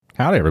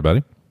Howdy,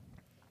 everybody.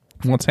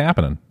 What's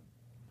happening?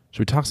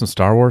 Should we talk some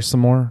Star Wars some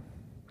more?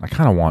 I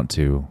kind of want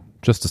to,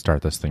 just to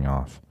start this thing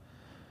off.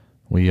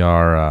 We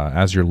are,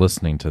 as you're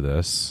listening to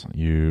this,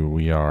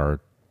 we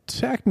are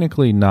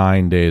technically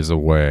 9 days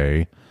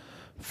away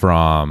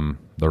from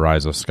The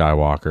Rise of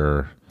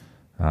Skywalker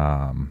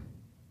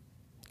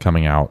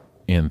coming out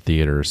in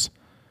theaters.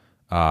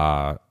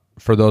 For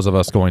those of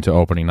us going to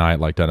opening night,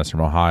 like Dennis from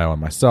Ohio and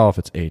myself,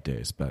 it's 8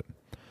 days, but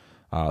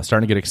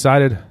starting to get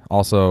excited.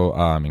 Also,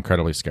 I'm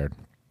incredibly scared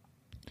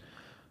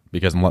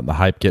because I'm letting the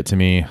hype get to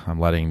me.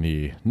 I'm letting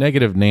the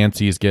negative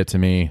Nancy's get to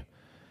me.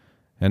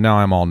 And now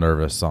I'm all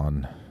nervous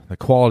on the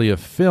quality of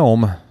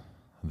film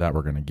that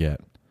we're going to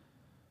get.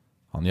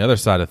 On the other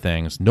side of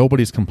things,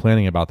 nobody's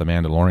complaining about the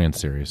Mandalorian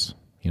series.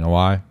 You know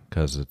why?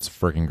 Because it's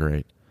freaking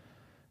great.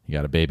 You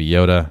got a Baby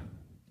Yoda,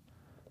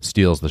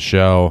 steals the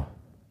show.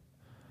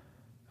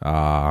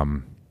 I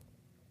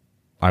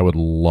would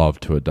love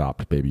to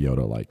adopt Baby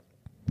Yoda like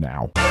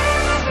now.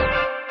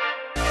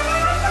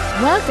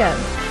 Welcome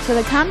to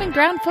the Common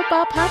Ground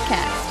Football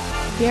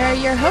Podcast. Here are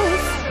your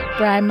hosts,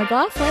 Brian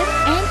McLaughlin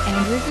and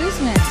Andrew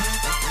Guzman.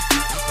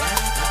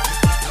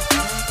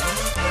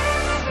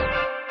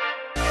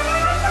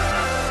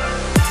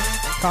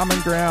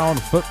 Common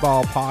Ground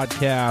Football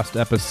Podcast,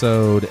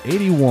 episode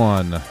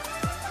 81.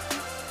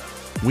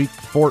 Week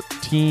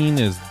 14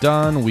 is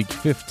done. Week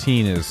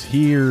 15 is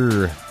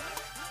here.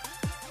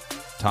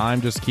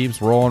 Time just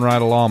keeps rolling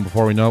right along.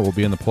 Before we know it, we'll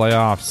be in the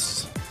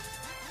playoffs.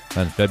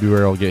 Then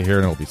February will get here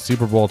and it'll be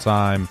Super Bowl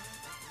time.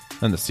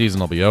 Then the season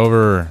will be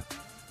over.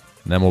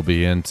 And then we'll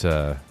be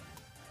into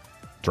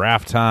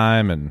draft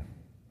time. And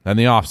then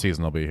the offseason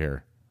will be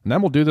here. And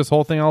then we'll do this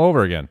whole thing all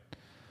over again.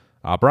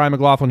 Brian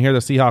McLaughlin here, the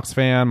Seahawks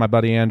fan. My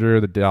buddy Andrew,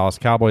 the Dallas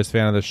Cowboys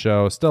fan of the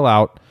show, still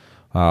out.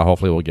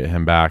 Hopefully we'll get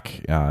him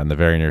back in the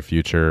very near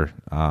future.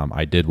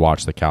 I did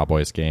watch the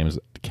Cowboys game,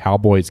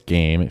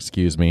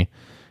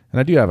 and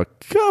I do have a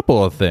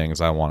couple of things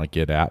I want to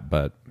get at,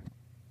 but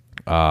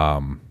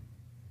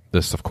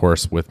this, of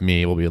course, with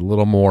me will be a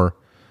little more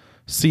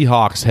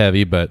Seahawks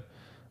heavy, but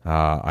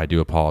I do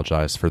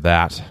apologize for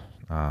that.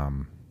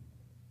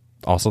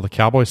 Also, the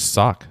Cowboys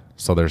suck,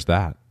 so there's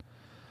that.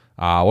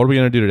 What are we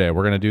going to do today?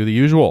 We're going to do the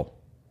usual.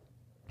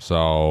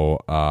 So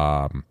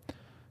we're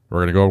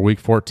going to go week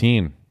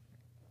 14.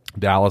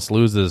 Dallas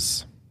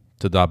loses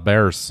to the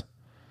Bears.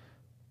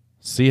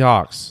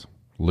 Seahawks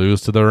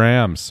lose to the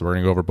Rams. We're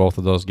going to go over both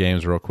of those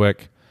games real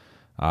quick.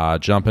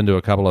 Jump into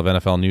a couple of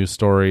NFL news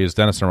stories.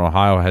 Dennis from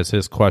Ohio has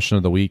his question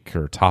of the week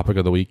or topic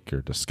of the week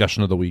or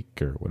discussion of the week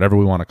or whatever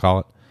we want to call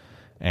it.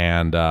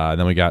 And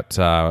then we got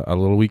a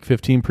little week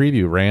 15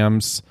 preview.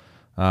 Rams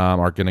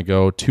are going to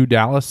go to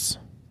Dallas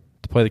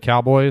to play the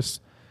Cowboys.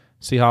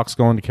 Seahawks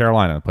going to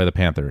Carolina to play the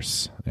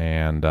Panthers.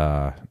 And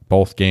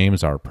both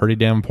games are pretty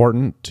damn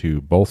important to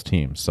both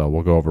teams. So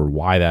we'll go over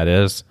why that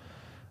is,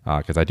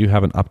 because I do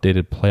have an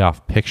updated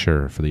playoff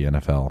picture for the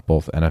NFL,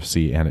 both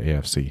NFC and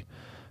AFC.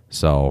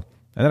 So,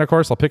 and then, of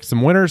course, I'll pick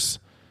some winners,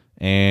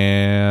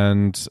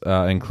 and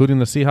including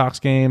the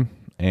Seahawks game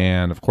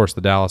and, of course,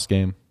 the Dallas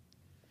game.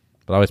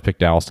 But I always pick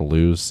Dallas to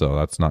lose, so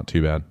that's not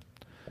too bad.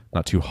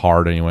 Not too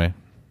hard anyway.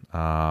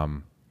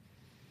 Yeah.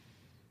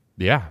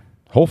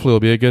 Hopefully it'll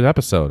be a good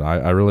episode.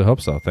 I really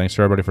hope so. Thanks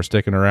for everybody for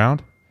sticking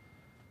around.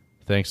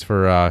 Thanks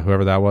for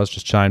whoever that was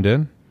just chimed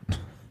in. I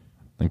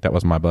think that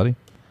was my buddy.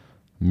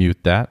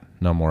 Mute that.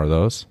 No more of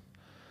those.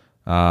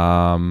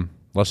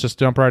 Let's just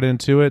jump right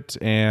into it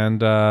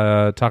and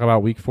talk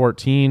about Week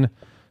 14,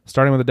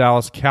 starting with the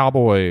Dallas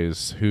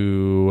Cowboys,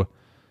 who,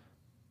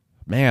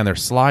 man, their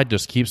slide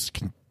just keeps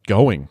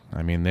going.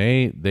 I mean,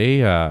 they've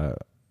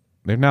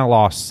now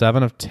lost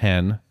 7 of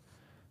 10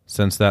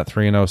 since that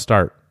 3-0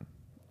 start.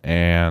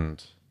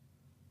 And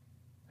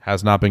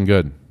has not been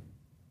good.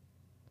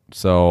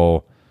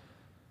 So,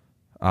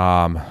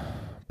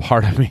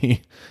 part of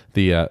me,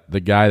 the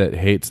guy that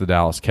hates the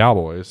Dallas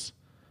Cowboys,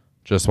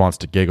 just wants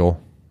to giggle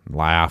and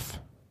laugh.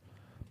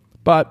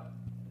 But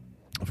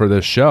for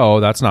this show,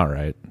 that's not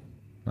right.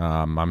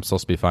 I'm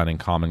supposed to be finding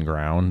common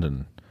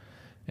ground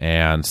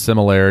and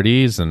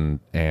similarities and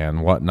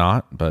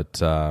whatnot.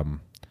 But I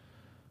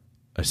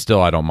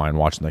don't mind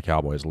watching the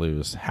Cowboys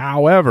lose.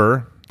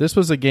 However, this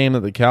was a game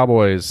that the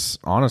Cowboys,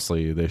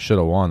 honestly, they should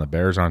have won. The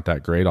Bears aren't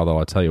that great, although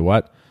I'll tell you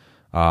what,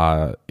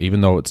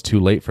 even though it's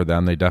too late for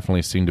them, they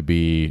definitely seem to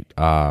be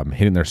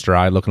hitting their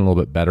stride, looking a little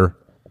bit better.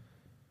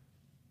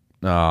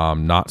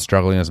 Not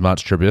struggling as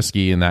much.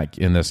 Trubisky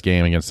in this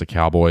game against the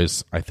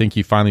Cowboys, I think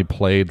he finally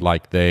played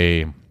like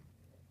they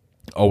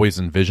always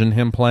envisioned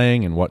him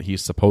playing and what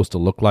he's supposed to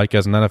look like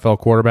as an NFL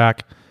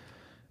quarterback.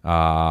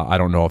 I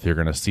don't know if you're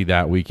going to see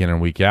that week in and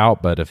week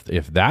out, but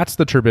if that's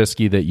the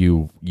Trubisky that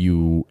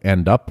you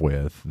end up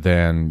with,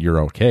 then you're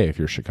okay if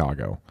you're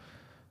Chicago.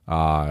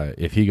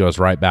 If he goes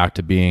right back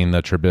to being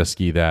the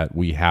Trubisky that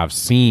we have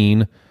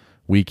seen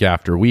week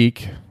after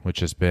week, which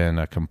has been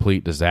a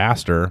complete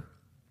disaster,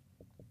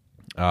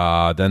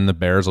 then the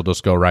Bears will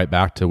just go right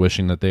back to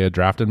wishing that they had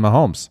drafted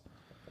Mahomes.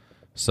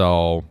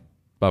 So,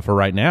 but for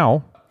right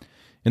now,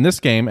 in this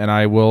game, and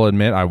I will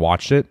admit I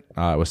watched it.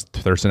 It was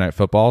Thursday Night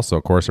Football, so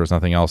of course there was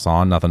nothing else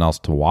on, nothing else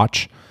to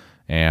watch.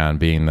 And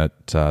being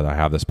that I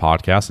have this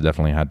podcast, I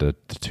definitely had to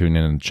tune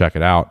in and check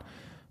it out.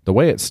 The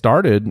way it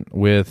started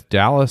with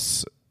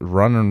Dallas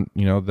running,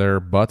 their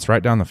butts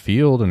right down the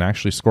field and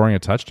actually scoring a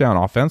touchdown.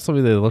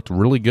 Offensively, they looked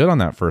really good on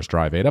that first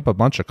drive. Ate up a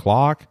bunch of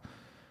clock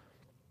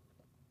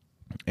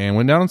and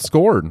went down and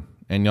scored.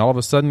 And all of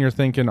a sudden, you're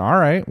thinking, all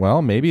right,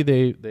 well, maybe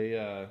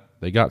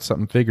they got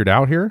something figured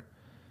out here,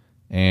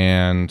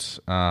 and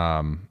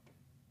we're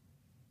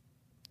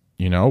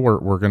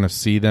going to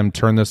see them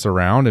turn this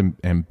around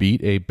and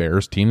beat a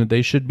Bears team that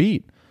they should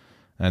beat.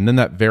 And then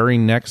that very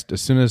next, as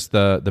soon as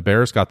the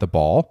Bears got the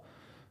ball,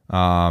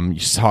 you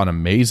saw an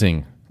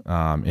amazing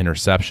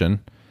interception.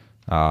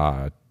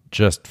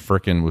 Just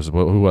freaking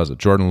who was it?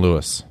 Jordan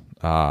Lewis,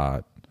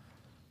 right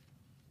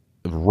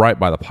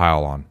by the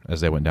pylon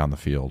as they went down the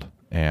field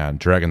and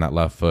dragging that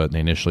left foot. And they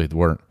initially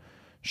weren't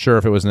sure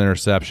if it was an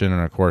interception,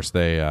 and of course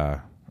they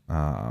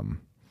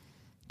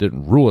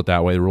didn't rule it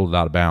that way. They ruled it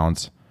out of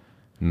bounds,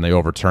 and they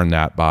overturned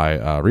that by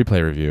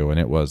replay review, and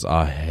it was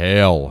a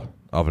hail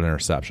of an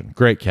interception.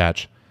 Great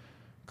catch.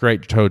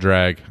 Great toe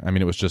drag. I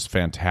mean, it was just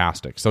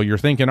fantastic. So you're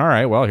thinking, all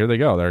right, well, here they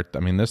go.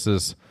 This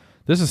is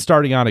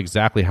starting out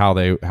exactly how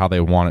they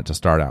want it to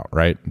start out,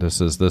 right?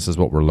 This is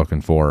what we're looking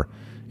for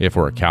if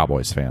we're a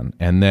Cowboys fan.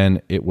 And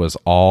then it was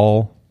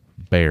all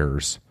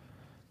Bears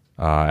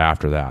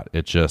after that.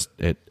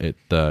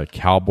 The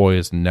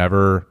Cowboys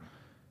never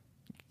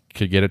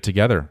could get it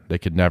together. They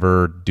could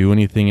never do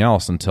anything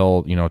else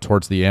until,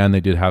 towards the end they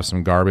did have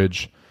some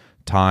garbage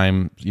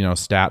time,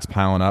 stats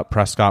piling up.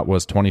 Prescott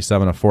was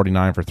 27 of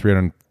 49 for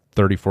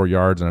 334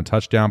 yards and a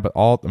touchdown, but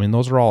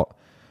those are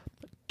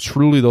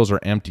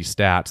empty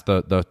stats.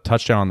 The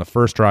touchdown on the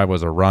first drive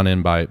was a run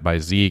in by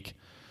Zeke.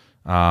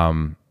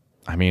 Dak's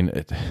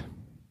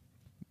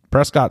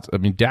got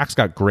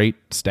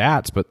great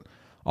stats, but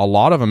a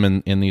lot of them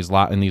in these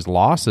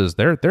losses,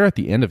 they're at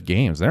the end of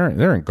games. They're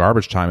in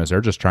garbage time as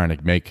they're just trying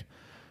to make,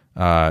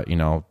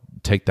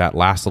 take that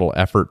last little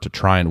effort to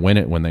try and win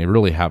it when they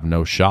really have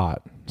no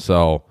shot.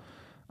 So,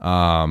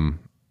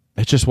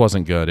 it just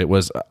wasn't good. It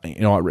was,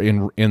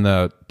 in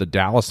the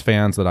Dallas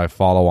fans that I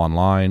follow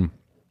online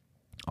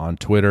on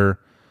Twitter,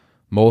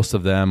 most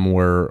of them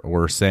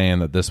were saying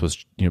that this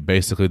was,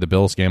 basically the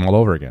Bills game all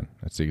over again.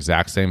 It's the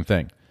exact same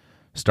thing.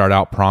 Start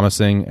out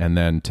promising and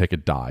then take a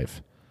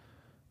dive.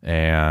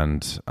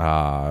 And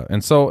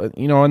so,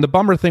 and the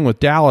bummer thing with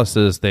Dallas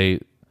is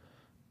they've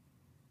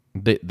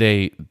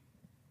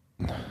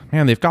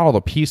got all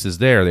the pieces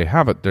there. They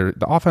have it.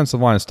 The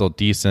offensive line is still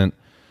decent.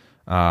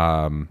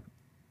 The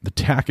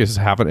Dak is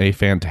having a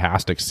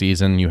fantastic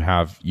season. You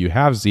have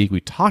Zeke.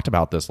 We talked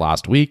about this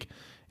last week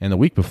and the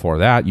week before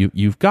that.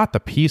 You've got the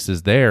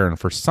pieces there, and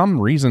for some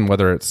reason,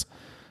 whether it's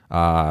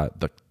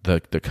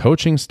the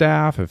coaching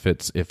staff, if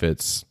it's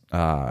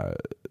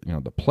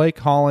the play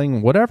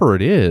calling, whatever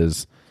it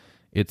is,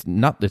 it's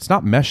not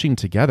meshing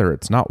together.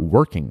 It's not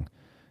working,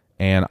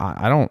 and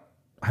I don't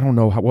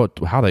know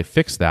how they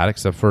fix that,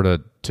 except for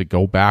to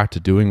go back to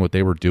doing what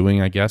they were doing,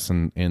 I guess,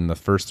 in the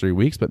first 3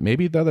 weeks. But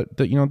maybe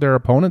their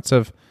opponents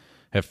have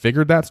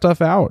figured that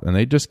stuff out, and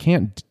they just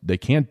can't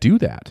do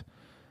that.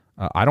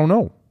 I don't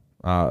know.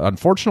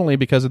 Unfortunately,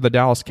 because of the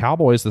Dallas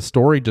Cowboys, the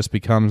story just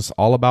becomes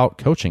all about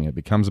coaching. It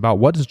becomes about,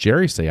 what does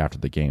Jerry say after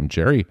the game?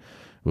 Jerry,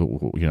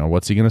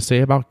 what's he going to say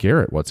about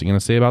Garrett? What's he going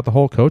to say about the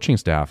whole coaching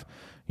staff?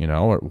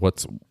 Or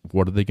what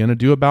are they going to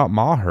do about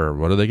Maher?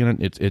 What are they going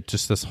to? It's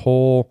just this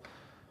whole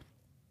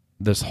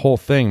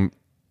thing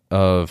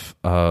of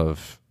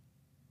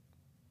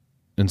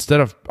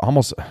instead of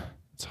almost,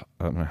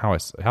 how I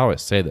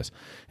say this,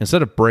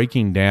 instead of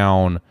breaking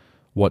down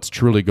what's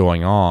truly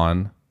going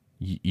on,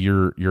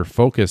 your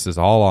focus is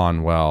all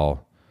on,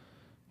 well,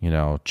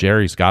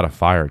 Jerry's got to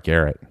fire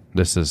Garrett.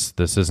 This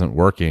isn't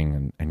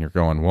working, and you're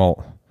going,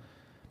 well,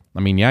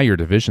 your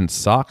division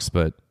sucks,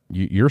 but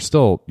you're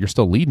still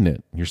leading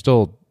it. You're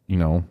still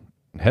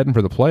heading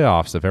for the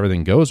playoffs if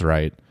everything goes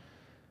right.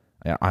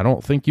 I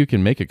don't think you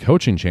can make a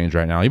coaching change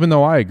right now, even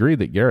though I agree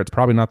that Garrett's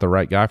probably not the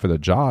right guy for the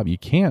job. You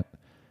can't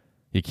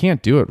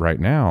do it right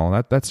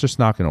now. That's just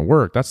not going to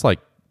work. That's like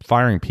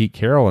firing Pete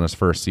Carroll in his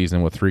first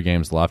season with 3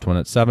 games left, when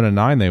at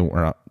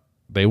 7-9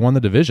 they won the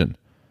division.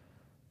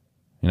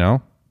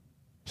 Or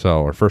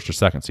first or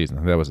second season. I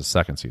think that was his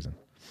second season.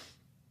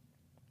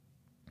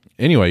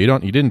 Anyway,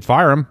 you didn't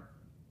fire him.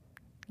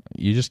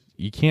 You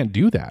can't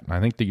do that. And I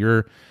think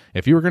that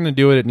if you were going to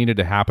do it, it needed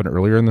to happen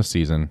earlier in the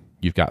season.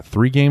 You've got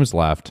 3 games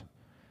left.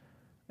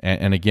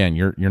 And again,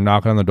 you're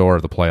knocking on the door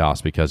of the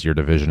playoffs because your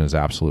division is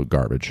absolute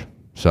garbage.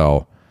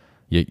 So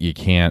you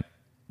can't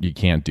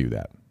do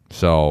that.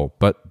 So,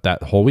 but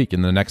that whole week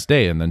and the next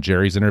day, and then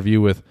Jerry's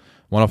interview with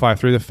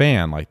 105.3 The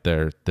Fan,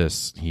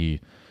 he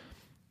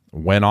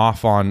went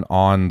off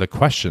on the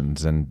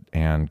questions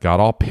and got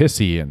all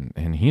pissy,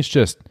 and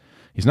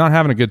he's not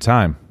having a good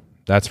time.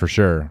 That's for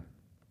sure.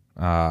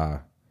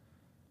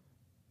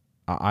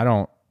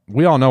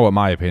 We all know what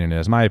my opinion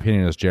is. My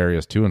opinion is Jerry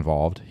is too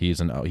involved. He's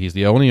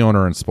the only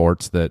owner in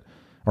sports that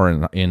or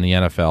in the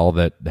NFL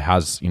that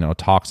has,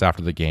 talks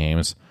after the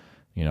games.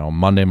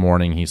 Monday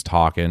morning he's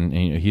talking.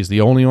 And he's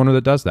the only owner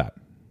that does that.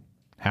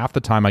 Half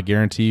the time, I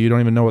guarantee you don't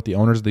even know what the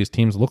owners of these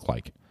teams look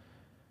like,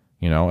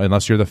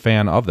 unless you're the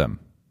fan of them.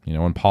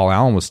 When Paul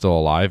Allen was still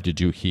alive,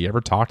 he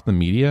ever talk to the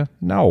media?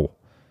 No.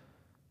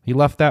 He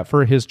left that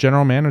for his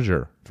general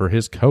manager, for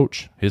his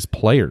coach, his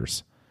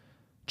players.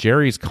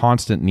 Jerry's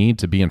constant need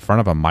to be in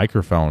front of a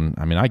microphone,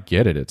 I mean, I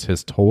get it. It's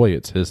his toy.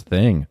 It's his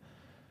thing.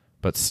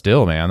 But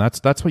still, man,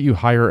 that's what you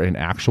hire an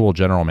actual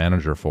general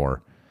manager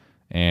for.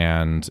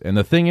 And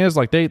the thing is,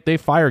 like, they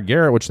fire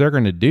Garrett, which they're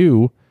going to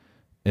do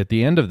at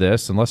the end of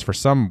this, unless for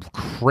some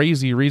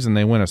crazy reason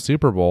they win a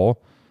Super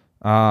Bowl.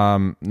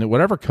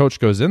 Whatever coach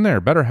goes in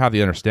there better have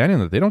the understanding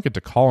that they don't get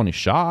to call any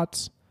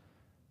shots.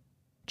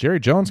 Jerry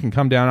Jones can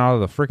come down out of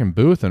the freaking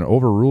booth and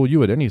overrule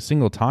you at any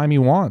single time he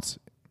wants.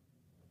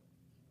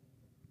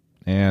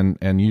 And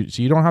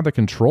you don't have the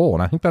control.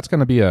 And I think that's going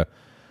to be a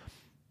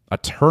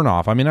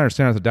turnoff. I mean, I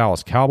understand it's the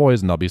Dallas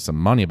Cowboys and there'll be some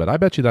money, but I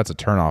bet you that's a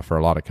turnoff for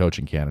a lot of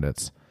coaching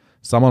candidates.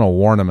 Someone will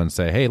warn them and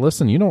say, "Hey,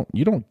 listen, you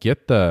don't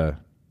get the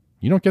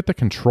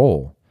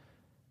control.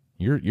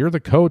 You're the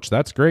coach.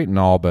 That's great and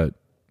all, but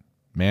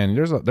man,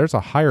 there's a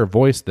higher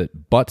voice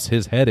that butts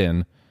his head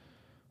in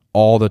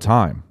all the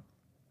time."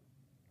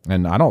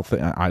 And I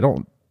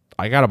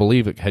gotta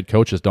believe that head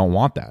coaches don't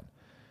want that.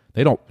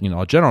 They don't,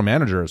 a general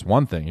manager is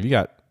one thing. If you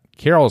got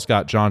Carroll's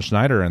got John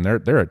Schneider and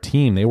they're a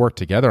team, they work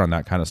together on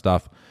that kind of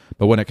stuff.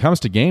 But when it comes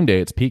to game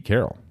day, it's Pete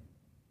Carroll.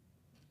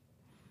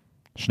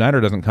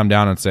 Schneider doesn't come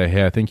down and say,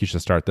 "Hey, I think you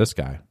should start this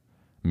guy."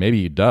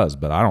 Maybe he does,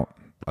 but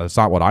that's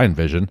not what I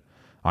envision.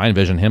 I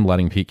envision him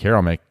letting Pete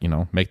Carroll make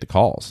the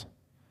calls.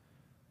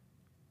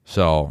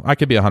 So I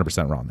could be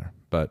 100% wrong there,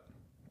 but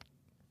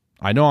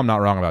I know I'm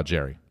not wrong about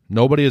Jerry.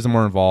 Nobody is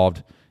more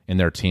involved in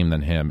their team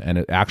than him, and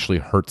it actually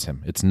hurts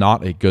him. It's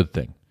not a good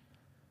thing.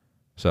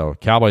 So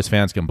Cowboys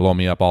fans can blow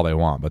me up all they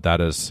want, but that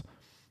is,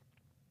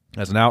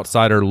 as an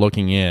outsider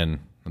looking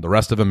in, the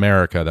rest of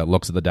America that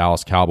looks at the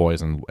Dallas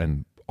Cowboys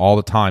and all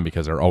the time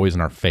because they're always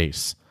in our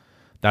face,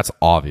 that's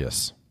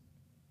obvious.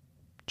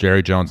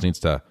 Jerry Jones needs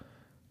to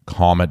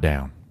calm it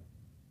down.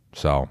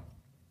 So,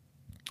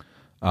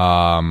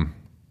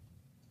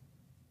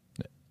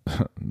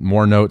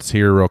 more notes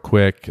here real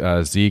quick.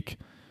 Zeke,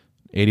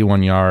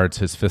 81 yards,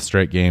 his fifth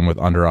straight game with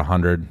under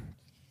 100.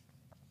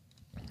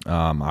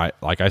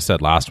 Like I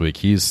said last week,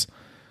 he's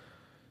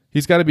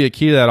got to be a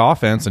key to that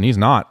offense, and he's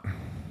not.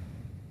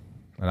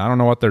 And I don't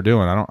know what they're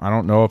doing. I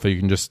don't know if you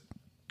can just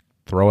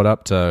throw it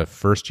up to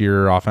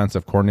first-year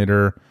offensive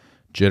coordinator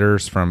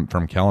jitters from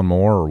Kellen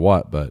Moore or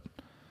what, but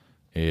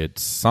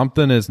it's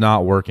something is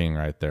not working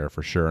right there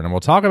for sure. And we'll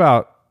talk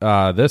about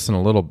this in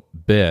a little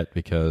bit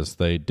because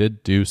they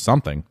did do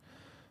something,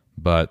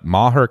 but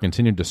Maher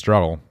continued to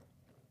struggle.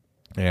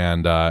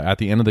 And at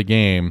the end of the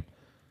game,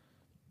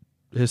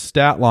 his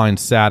stat line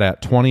sat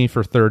at 20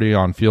 for 30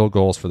 on field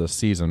goals for the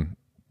season.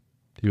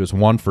 He was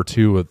 1 for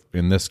 2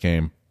 in this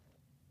game.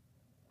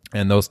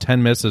 And those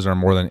 10 misses are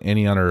more than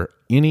any other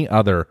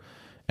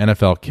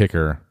NFL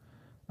kicker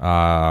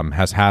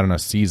has had in a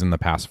season the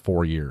past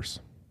 4 years.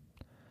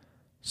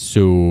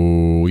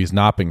 So he's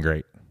not been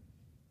great.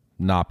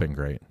 Not been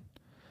great.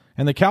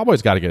 And the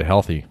Cowboys got to get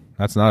healthy.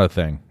 That's another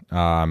thing.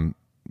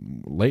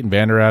 Leighton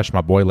Vander Esch,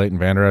 my boy Leighton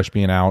Vander Esch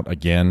being out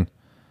again.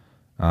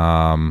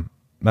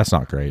 That's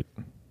not great.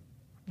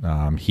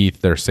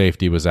 Heath, their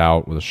safety, was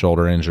out with a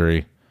shoulder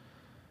injury.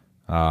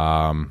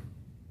 Yeah.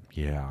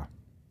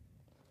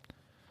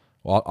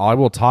 Well, I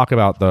will talk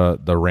about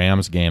the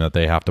Rams game that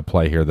they have to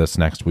play here this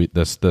next week,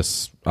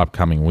 this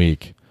upcoming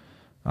week.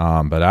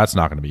 But that's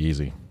not going to be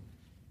easy.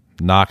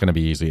 Not going to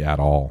be easy at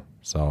all.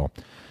 So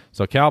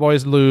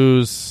Cowboys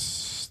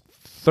lose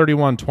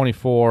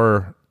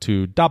 31-24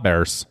 to the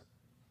Bears.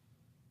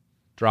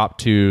 Drop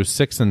to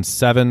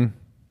 6-7,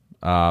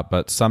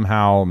 but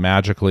somehow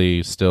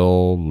magically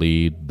still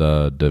lead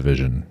the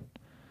division.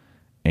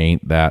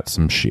 Ain't that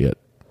some shit?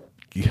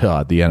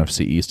 God, the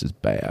NFC East is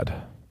bad.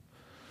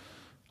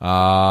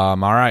 All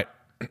right.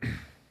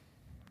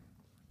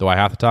 Do I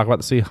have to talk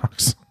about the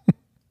Seahawks?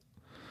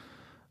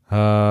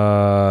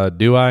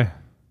 Do I?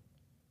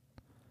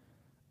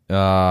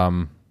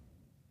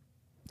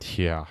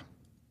 Yeah.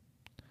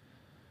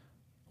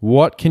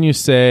 What can you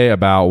say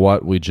about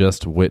what we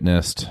just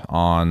witnessed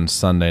on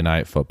Sunday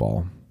Night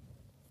Football?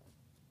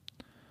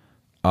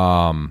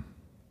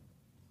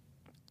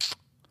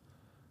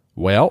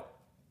 Well,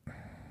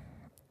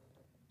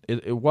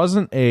 it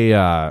wasn't a...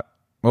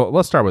 well,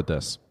 let's start with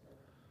this.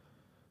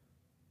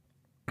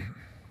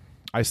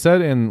 I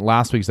said in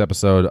last week's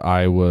episode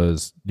I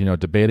was,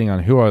 debating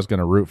on who I was going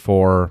to root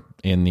for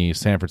in the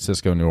San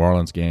Francisco-New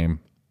Orleans game.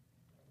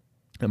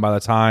 And by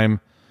the time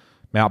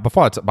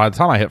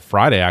I hit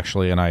Friday,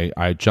 actually, and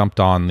I jumped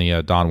on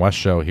the Don West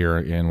show here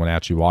in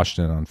Wenatchee,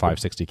 Washington on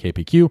 560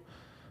 KPQ,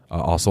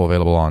 also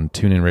available on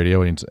TuneIn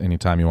Radio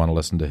anytime you want to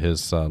listen to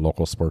his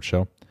local sports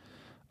show.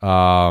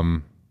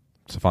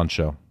 It's a fun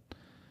show.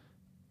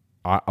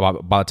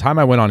 by the time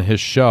I went on his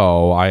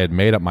show, I had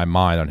made up my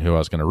mind on who I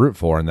was going to root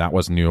for, and that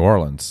was New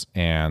Orleans.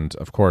 And,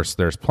 of course,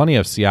 there's plenty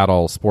of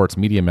Seattle sports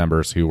media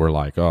members who were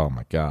like, oh,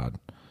 my God.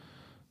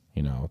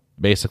 You know,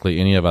 basically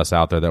any of us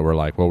out there that were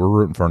like, well, we're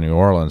rooting for New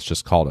Orleans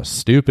just called us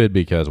stupid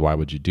because why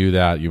would you do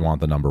that? You want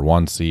the number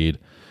 1 seed.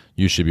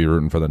 You should be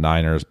rooting for the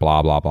Niners,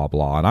 blah, blah, blah,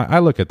 blah. And I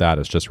look at that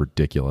as just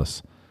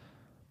ridiculous.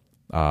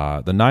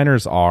 The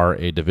Niners are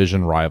a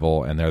division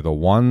rival, and they're the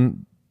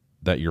one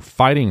that you're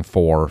fighting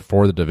for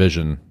the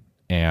division.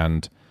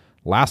 And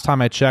last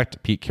time I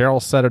checked, Pete Carroll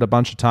said it a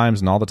bunch of times,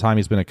 and all the time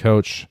he's been a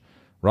coach,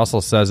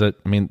 Russell says it.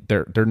 I mean,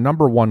 their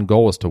number 1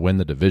 goal is to win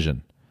the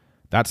division.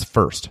 That's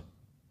first.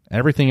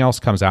 Everything else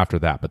comes after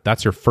that, but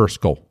that's your first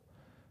goal.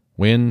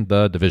 Win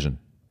the division.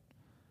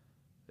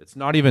 It's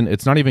not even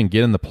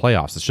get in the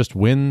playoffs. It's just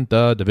win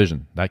the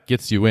division. That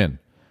gets you in.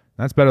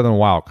 That's better than a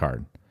wild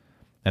card.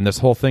 And this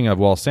whole thing of,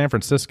 well, San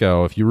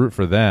Francisco, if you root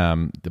for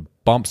them, it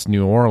bumps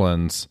New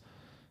Orleans,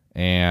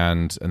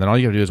 and then all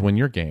you got to do is win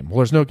your game. Well,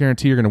 there's no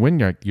guarantee you're going to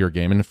win your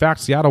game. And in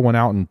fact, Seattle went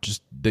out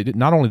and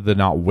not only did they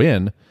not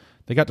win,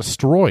 they got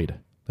destroyed.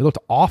 They looked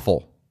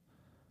awful.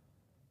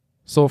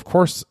 So, of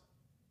course,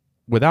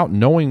 without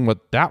knowing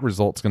what that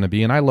result's going to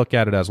be, and I look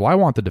at it as, well, I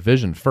want the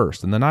division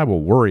first, and then I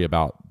will worry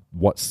about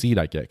what seed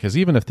I get. Because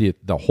even if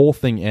the whole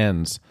thing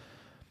ends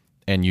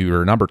and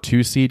you're number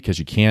 2 seed because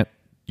you can't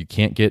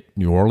get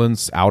New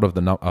Orleans out of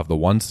the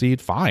 1 seed,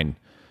 fine.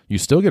 You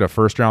still get a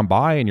first-round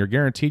bye, and you're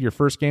guaranteed your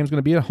first game is going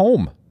to be at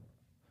home.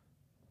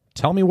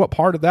 Tell me what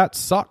part of that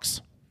sucks.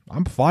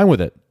 I'm fine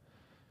with it.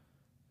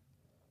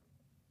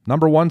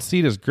 Number 1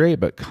 seed is great,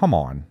 but come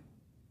on.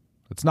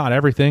 It's not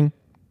everything.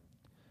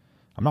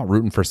 I'm not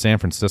rooting for San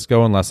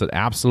Francisco unless it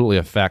absolutely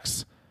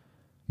affects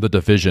the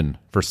division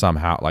for some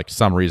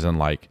reason,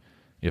 like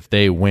if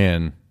they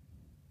win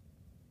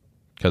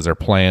because they're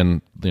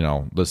playing,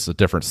 this is a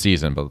different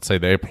season, but let's say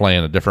they're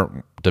playing a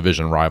different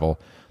division rival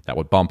that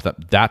would bump them.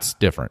 That's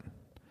different.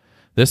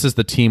 This is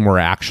the team we're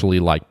actually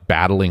like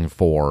battling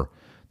for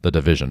the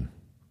division.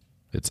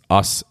 It's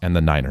us and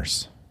the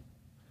Niners.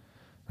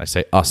 I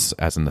say us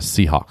as in the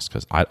Seahawks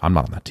because I'm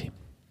not on that team.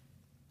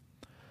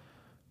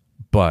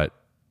 But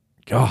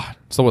God,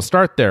 so we'll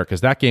start there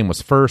because that game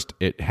was first.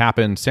 It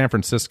happened. San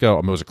Francisco,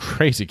 it was a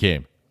crazy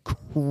game.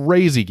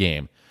 Crazy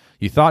game.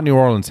 You thought New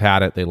Orleans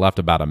had it. They left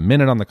about a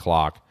minute on the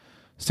clock.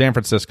 San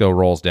Francisco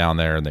rolls down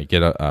there and they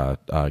get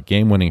a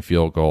game-winning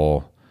field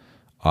goal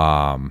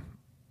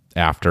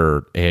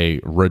after a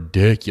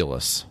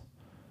ridiculous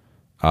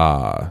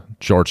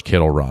George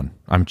Kittle run.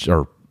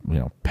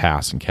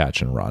 Pass and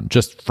catch and run.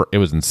 It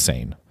was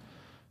insane.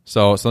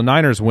 So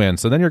Niners win.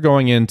 So then you're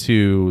going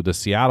into the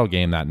Seattle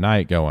game that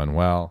night going,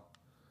 well,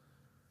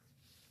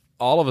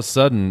 all of a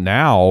sudden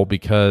now,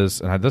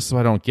 because, and this is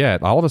what I don't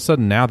get, all of a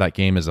sudden now that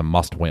game is a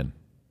must-win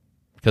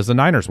because the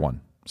Niners won.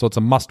 So it's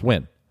a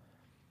must-win.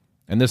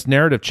 And this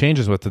narrative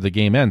changes with the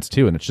game ends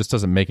too, and it just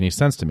doesn't make any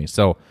sense to me.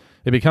 So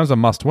it becomes a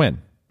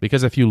must-win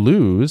because if you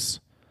lose,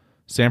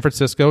 San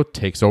Francisco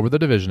takes over the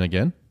division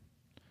again.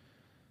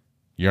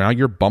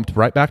 You're bumped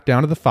right back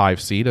down to the 5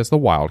 seed as the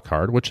wild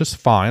card, which is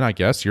fine, I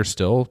guess. You're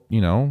still,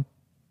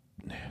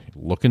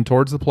 looking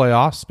towards the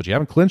playoffs, but you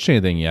haven't clinched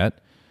anything yet.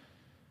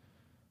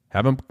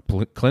 Haven't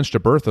clinched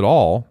a berth at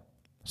all.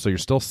 So you're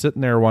still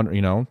sitting there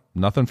wondering,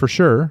 nothing for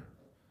sure.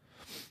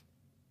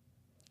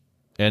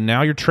 And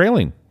now you're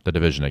trailing the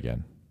division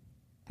again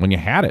when you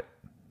had it.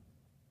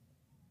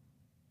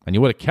 And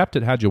you would have kept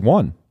it had you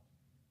won.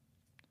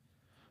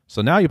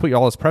 So now you put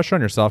all this pressure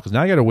on yourself because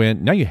now you got to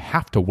win. Now you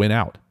have to win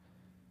out.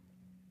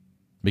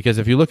 Because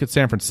if you look at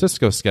San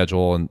Francisco's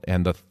schedule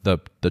and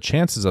the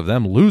chances of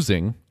them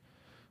losing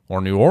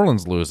or New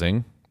Orleans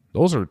losing,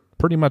 those are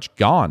pretty much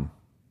gone.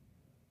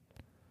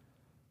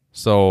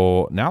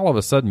 So now all of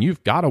a sudden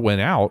you've got to win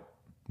out,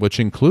 which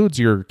includes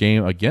your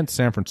game against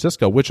San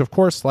Francisco, which of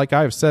course, like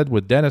I've said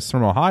with Dennis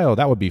from Ohio,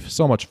 that would be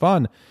so much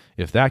fun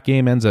if that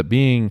game ends up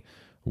being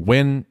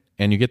win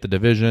and you get the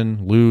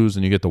division, lose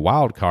and you get the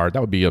wild card.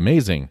 That would be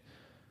amazing.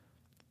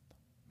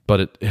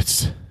 But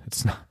it's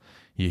not.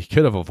 You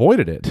could have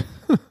avoided it.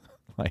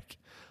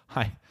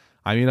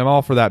 I'm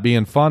all for that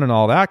being fun and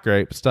all that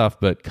great stuff,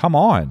 but come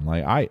on.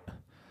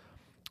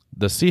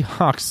 The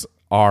Seahawks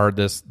are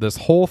this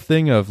whole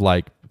thing of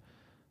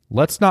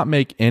let's not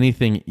make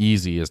anything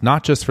easy. It's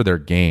not just for their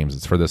games,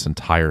 it's for this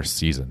entire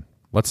season.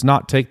 Let's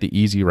not take the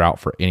easy route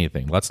for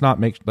anything. Let's not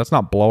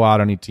blow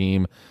out any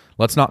team.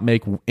 Let's not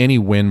make any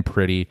win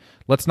pretty.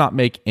 Let's not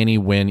make any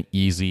win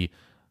easy.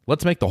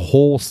 Let's make the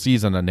whole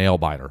season a nail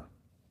biter.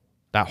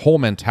 That whole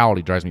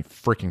mentality drives me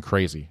freaking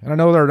crazy. And I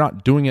know they're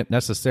not doing it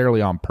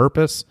necessarily on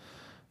purpose,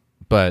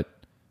 but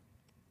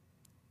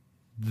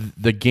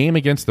the game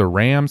against the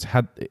Rams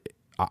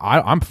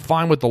I'm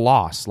fine with the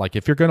loss.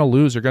 If you're going to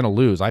lose, you're going to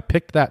lose. I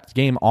picked that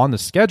game on the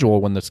schedule.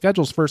 When the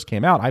schedules first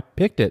came out, I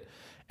picked it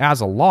as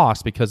a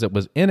loss because it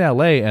was in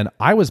LA, and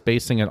I was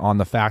basing it on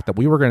the fact that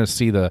we were going to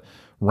see the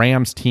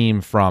Rams team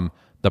from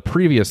the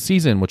previous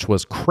season, which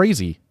was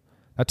crazy.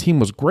 That team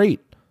was great.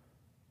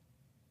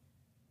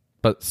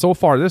 But so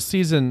far this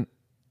season,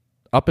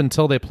 up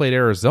until they played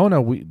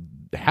Arizona,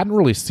 hadn't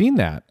really seen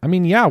that. I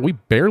mean, yeah, we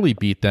barely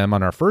beat them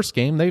on our first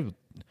game. They've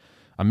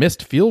a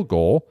missed field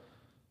goal.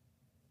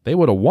 They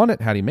would have won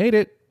it had he made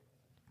it.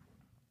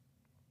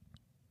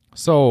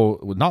 So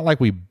not like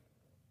we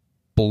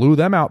blew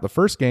them out the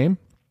first game,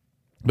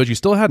 but you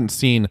still hadn't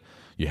seen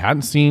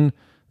the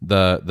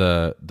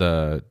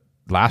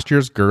last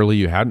year's Gurley.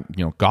 You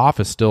hadn't, Goff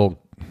is still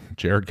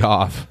Jared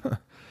Goff. And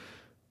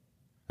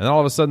then all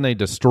of a sudden they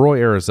destroy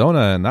Arizona,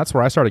 and that's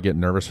where I started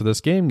getting nervous for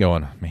this game,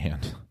 going, man,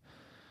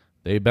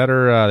 they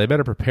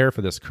better prepare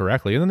for this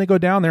correctly. And then they go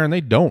down there and they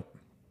don't.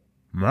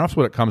 And that's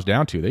what it comes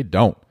down to. They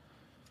don't.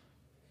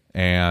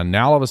 And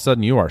now all of a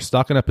sudden you are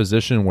stuck in a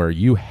position where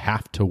you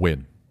have to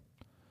win.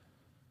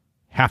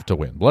 Have to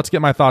win. Let's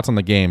get my thoughts on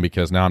the game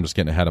because now I'm just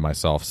getting ahead of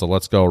myself. So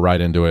let's go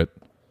right into it.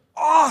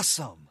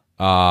 Awesome.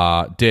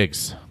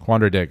 Diggs.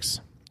 Quandre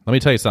Diggs. Let me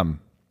tell you something.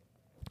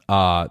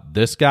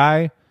 This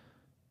guy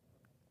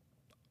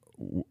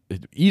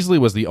easily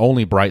was the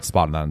only bright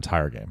spot in that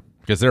entire game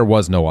because there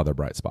was no other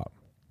bright spot.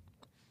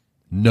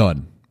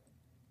 None.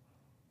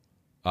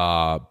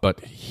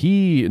 But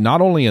he,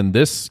 not only in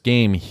this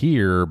game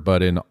here,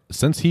 but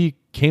since he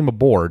came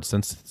aboard,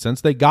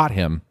 since they got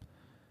him,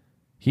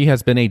 he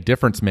has been a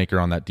difference maker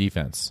on that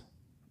defense.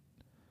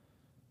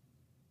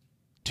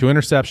 2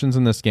 interceptions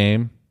in this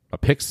game. A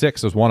pick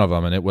six was one of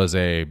them, and it was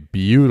a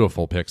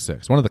beautiful pick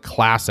six. One of the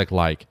classic,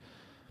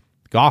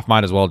 Goff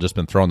might as well have just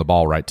been throwing the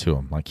ball right to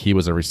him. Like he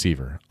was a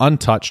receiver.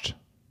 Untouched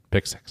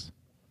pick six.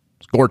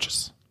 It's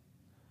gorgeous.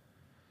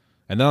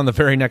 And then on the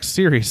very next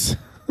series,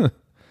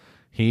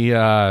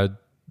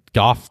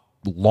 Goff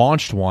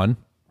launched one,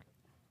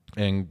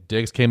 and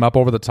Diggs came up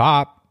over the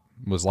top.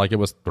 It was like it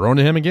was thrown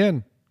to him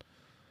again.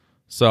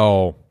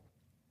 So,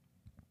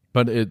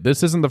 but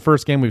this isn't the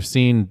first game we've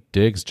seen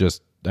Diggs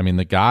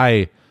the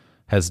guy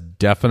has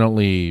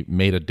definitely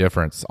made a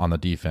difference on the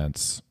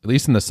defense, at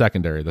least in the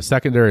secondary. The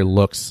secondary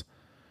looks,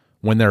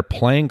 when they're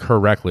playing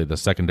correctly, the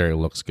secondary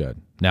looks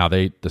good. Now,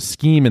 the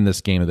scheme in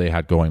this game that they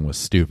had going was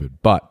stupid,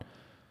 but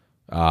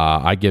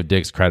I give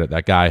Diggs credit.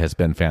 That guy has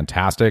been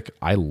fantastic.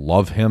 I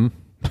love him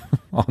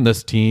on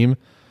this team.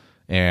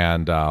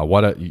 And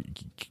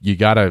you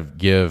got to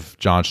give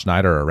John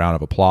Schneider a round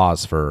of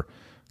applause for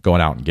going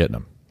out and getting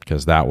him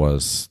because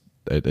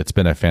it's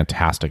been a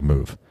fantastic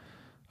move.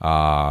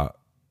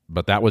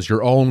 But that was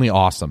your only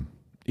awesome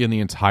in the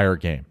entire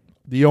game.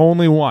 The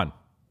only one.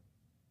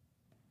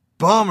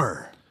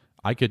 Bummer.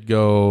 I could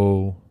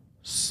go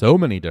so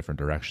many different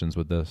directions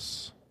with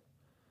this.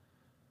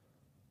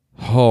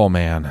 Oh,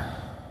 man.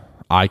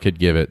 I could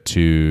give it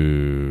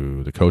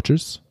to the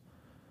coaches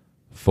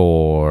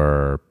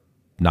for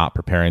not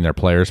preparing their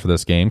players for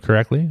this game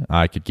correctly.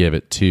 I could give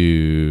it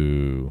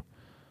to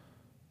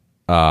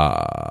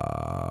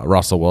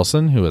Russell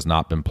Wilson, who has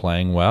not been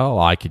playing well.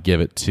 I could give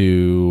it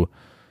to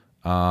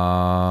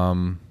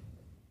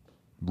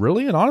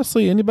really and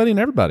honestly anybody and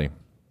everybody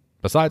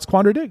besides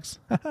Quandre Diggs.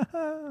 You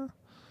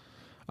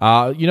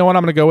know what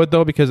I'm going to go with,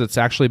 though, because it's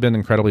actually been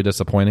incredibly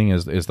disappointing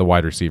is the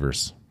wide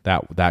receivers,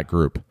 that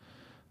group.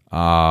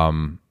 I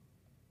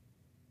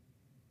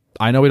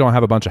know we don't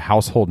have a bunch of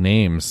household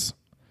names.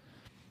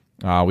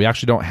 We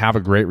actually don't have a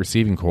great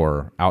receiving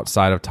core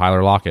outside of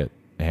Tyler Lockett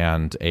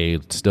and a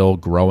still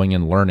growing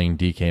and learning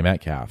DK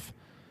Metcalf.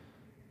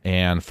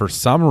 And for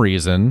some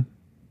reason,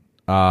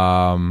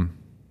 the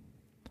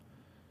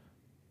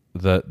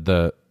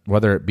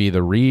whether it be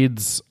the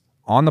reads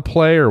on the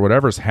play or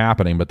whatever's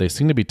happening, but they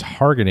seem to be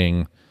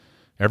targeting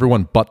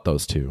everyone but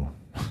those two,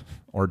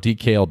 or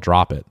DK will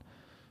drop it.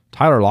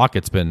 Tyler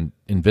Lockett's been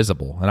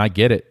invisible, and I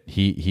get it.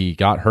 He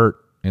got hurt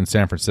in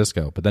San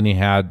Francisco, but then he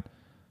had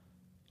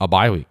a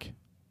bye week,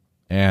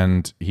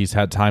 and he's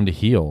had time to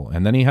heal,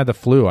 and then he had the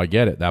flu. I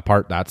get it.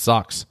 That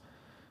sucks.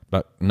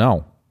 But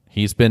no,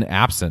 he's been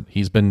absent.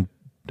 He's been,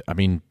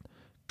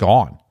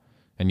 gone.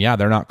 And yeah,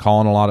 they're not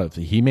calling a lot of.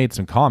 He made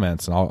some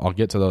comments, and I'll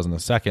get to those in a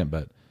second.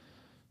 But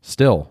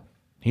still,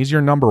 he's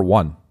your number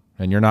one,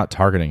 and you're not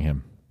targeting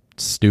him.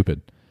 It's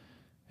stupid.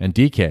 And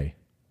DK,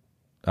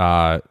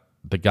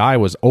 the guy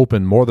was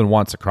open more than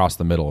once across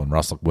the middle, and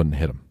Russell wouldn't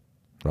hit him.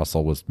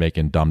 Russell was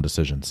making dumb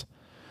decisions.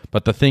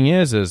 But the thing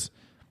is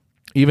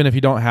even if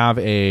you don't have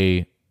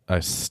a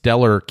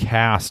stellar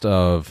cast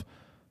of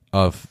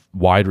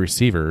wide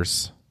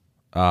receivers,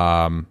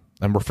 and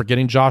we're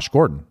forgetting Josh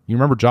Gordon. You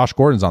remember Josh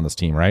Gordon's on this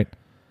team, right?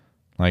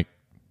 Like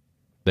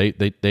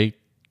they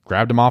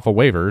grabbed him off of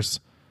waivers,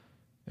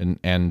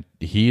 and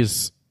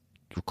he's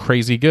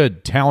crazy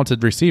good,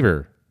 talented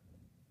receiver.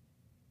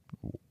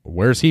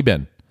 Where's he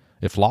been?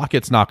 If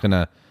Lockett's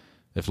gonna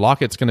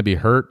be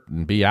hurt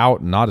and be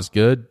out and not as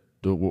good,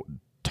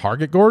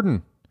 target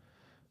Gordon.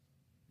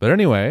 But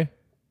anyway,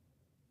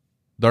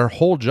 their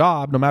whole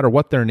job, no matter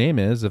what their name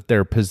is, if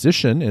their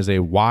position is a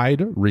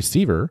wide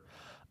receiver,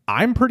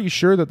 I'm pretty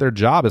sure that their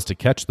job is to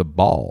catch the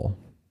ball.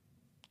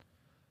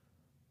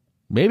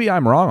 Maybe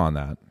I'm wrong on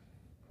that,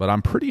 but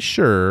I'm pretty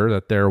sure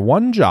that their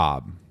one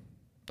job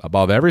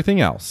above everything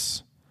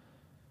else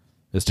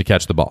is to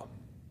catch the ball.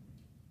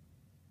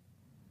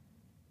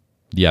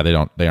 Yeah,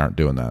 they aren't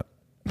doing that.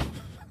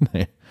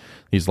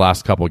 These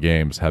last couple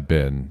games have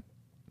been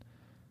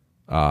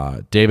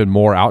David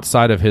Moore,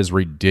 outside of his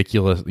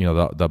ridiculous,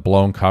 the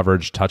blown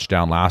coverage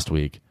touchdown last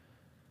week,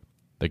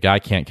 the guy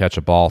can't catch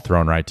a ball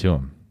thrown right to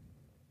him.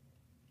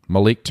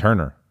 Malik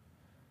Turner,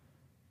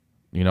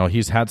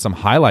 he's had some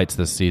highlights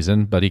this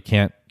season, but he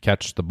can't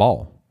catch the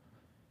ball.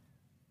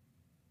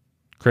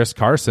 Chris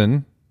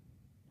Carson,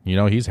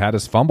 he's had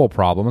his fumble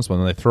problems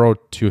when they throw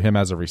to him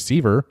as a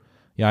receiver.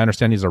 Yeah, I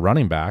understand he's a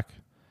running back,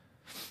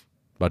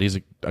 but he's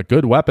a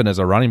good weapon as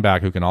a running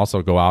back who can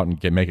also go out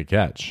and make a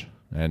catch.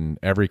 And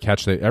every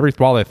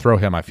ball they throw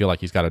him, I feel like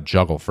he's got to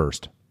juggle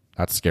first.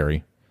 That's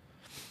scary.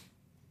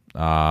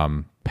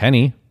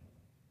 Penny,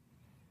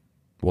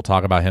 we'll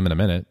talk about him in a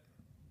minute.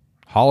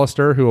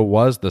 Hollister, who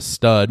was the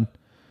stud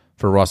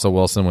for Russell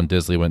Wilson when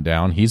Disley went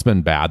down, he's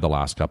been bad the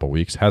last couple of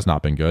weeks. Has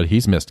not been good.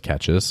 He's missed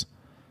catches.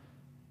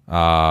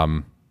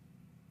 DK,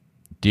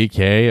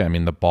 I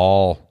mean, the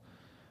ball.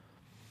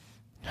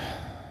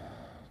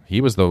 He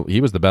was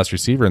the best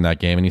receiver in that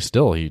game, and he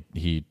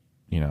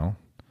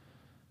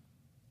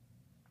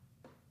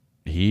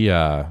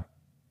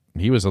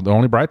was the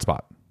only bright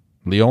spot,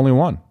 the only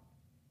one.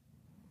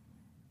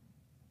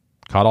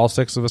 Caught all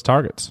 6 of his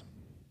targets.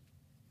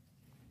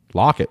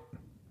 Lockett,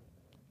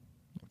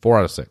 4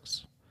 out of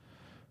 6.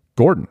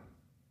 Gordon,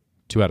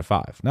 2 out of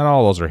 5. Not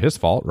all those are his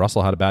fault.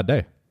 Russell had a bad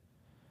day.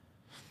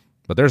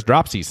 But there's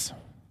dropsies.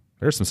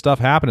 There's some stuff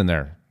happening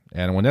there.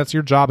 And when that's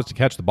your job is to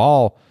catch the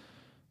ball,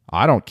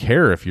 I don't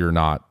care if you're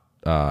not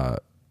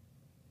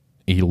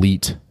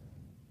elite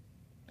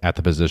at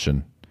the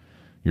position.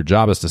 Your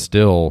job is to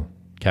still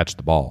catch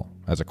the ball.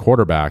 As a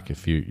quarterback,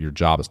 if your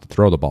job is to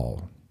throw the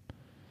ball,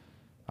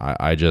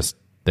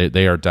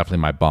 they are definitely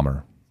my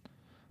bummer.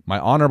 My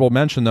honorable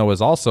mention, though,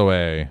 is also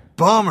a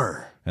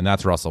bummer, and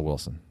that's Russell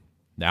Wilson.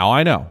 Now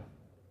I know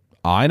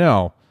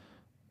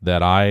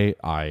that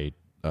I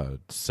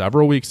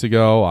several weeks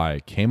ago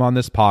I came on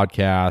this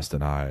podcast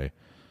and I,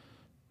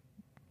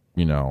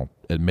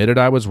 admitted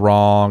I was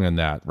wrong and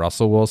that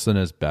Russell Wilson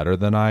is better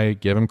than I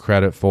give him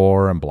credit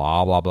for and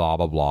blah, blah, blah,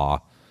 blah, blah.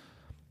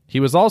 He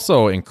was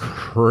also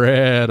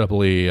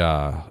incredibly, he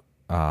was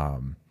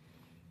on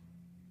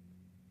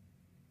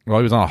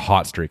a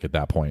hot streak at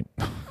that point.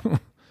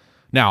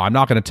 Now, I'm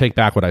not going to take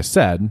back what I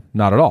said.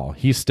 Not at all.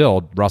 He's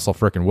still Russell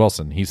frickin'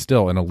 Wilson. He's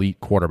still an elite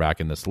quarterback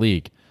in this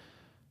league.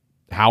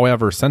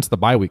 However, since the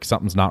bye week,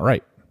 something's not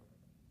right.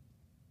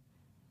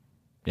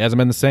 He hasn't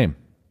been the same.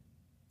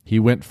 He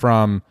went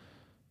from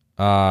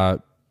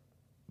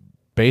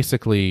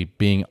basically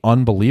being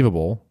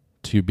unbelievable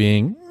to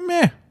being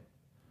meh.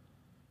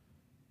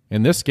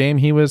 In this game,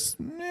 he was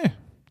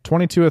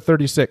 22 of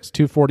 36,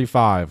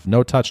 245,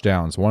 no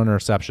touchdowns, 1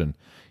 interception.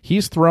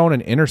 He's thrown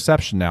an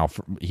interception now.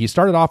 He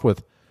started off with,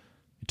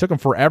 it took him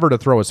forever to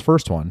throw his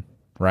first one,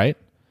 right?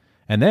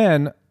 And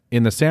then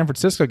in the San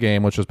Francisco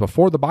game, which was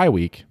before the bye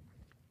week,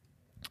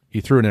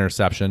 he threw an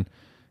interception,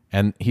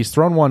 and he's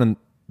thrown one in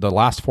the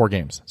last 4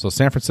 games. So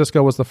San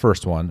Francisco was the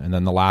first one, and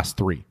then the last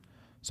 3.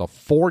 So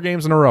 4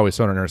 games in a row he's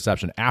thrown an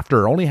interception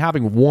after only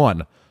having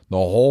 1 the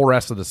whole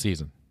rest of the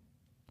season.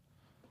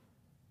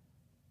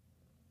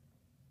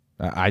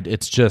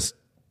 It's just,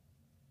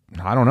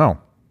 I don't know.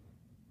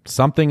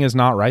 Something is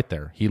not right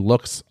there. He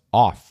looks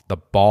off. The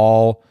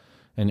ball,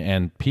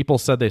 and people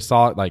said they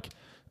saw it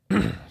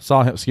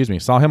saw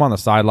him on the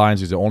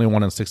sidelines. He's the only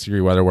one in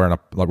 60-degree weather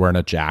wearing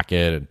a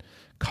jacket and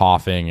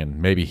coughing,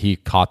 and maybe he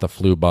caught the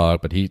flu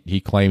bug, but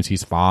he claims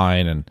he's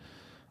fine, and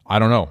I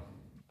don't know.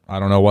 I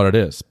don't know what it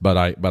is, but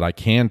I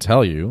can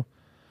tell you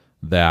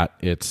that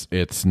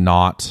it's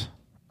not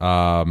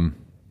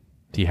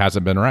he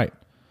hasn't been right.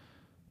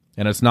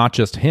 And it's not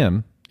just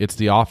him, it's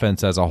the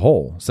offense as a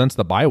whole. Since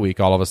the bye week,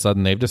 all of a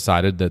sudden they've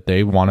decided that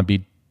they want to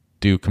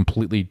do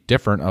completely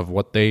different of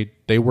what they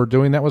were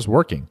doing that was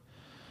working.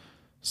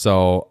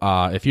 So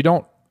if you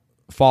don't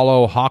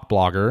follow Hawk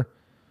Blogger,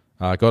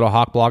 go to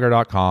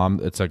hawkblogger.com.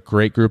 It's a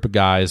great group of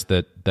guys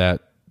that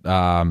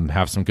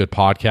have some good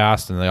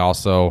podcasts, and they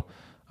also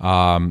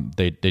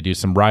they do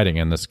some writing.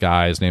 And this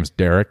guy, his name's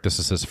Derek. This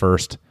is his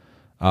first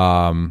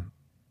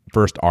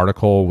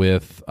article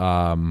with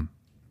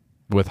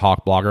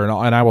Hawk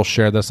Blogger, and I will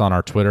share this on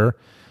our Twitter.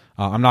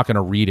 I'm not going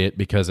to read it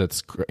because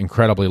it's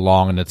incredibly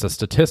long, and it's a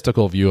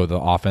statistical view of the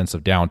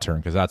offensive downturn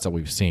because that's what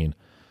we've seen.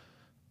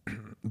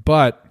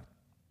 But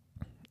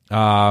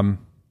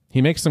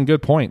he makes some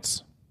good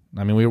points.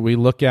 I mean, we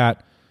look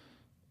at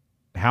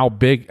how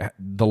big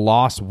the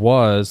loss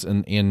was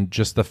in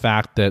just the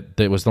fact that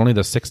it was only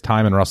the 6th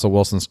time in Russell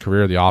Wilson's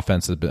career the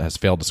offense has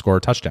failed to score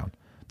a touchdown.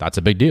 That's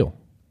a big deal.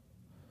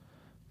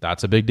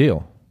 That's a big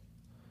deal.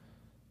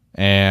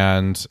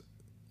 And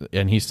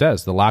he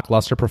says the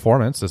lackluster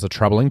performance is a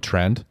troubling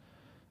trend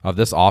of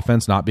this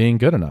offense not being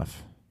good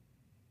enough.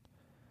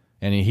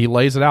 And he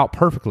lays it out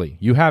perfectly.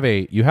 You have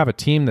a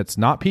team that's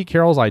not Pete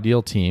Carroll's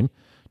ideal team,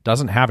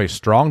 doesn't have a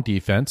strong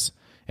defense,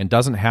 and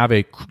doesn't have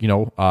a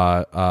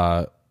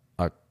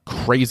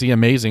crazy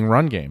amazing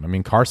run game. I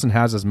mean, Carson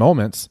has his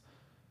moments,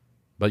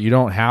 but you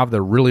don't have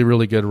the really,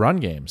 really good run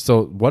game.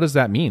 So what does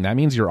that mean? That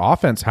means your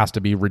offense has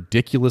to be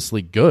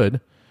ridiculously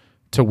good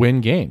to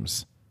win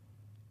games.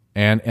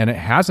 And it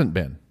hasn't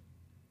been.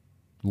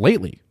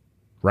 lately,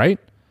 right?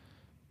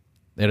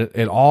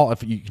 It all,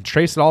 if you can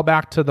trace it all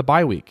back to the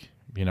bye week,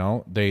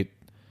 they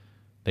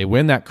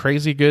win that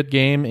crazy good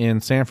game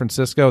in San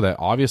Francisco that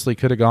obviously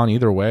could have gone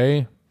either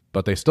way,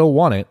 but they still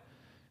won it.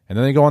 And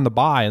then they go on the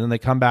bye, and then they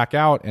come back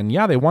out, and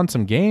yeah, they won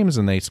some games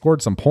and they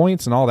scored some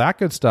points and all that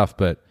good stuff,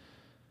 but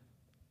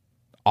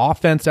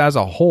offense as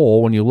a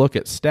whole, when you look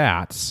at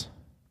stats,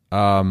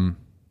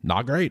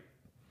 not great.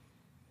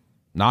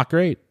 Not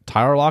great.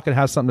 Tyler Lockett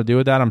has something to do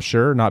with that, I'm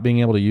sure, not being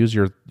able to use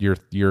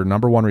your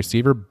number one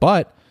receiver.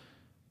 But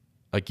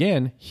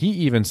again, he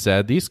even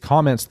said these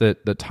comments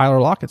that Tyler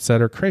Lockett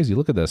said are crazy.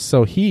 Look at this.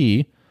 So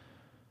they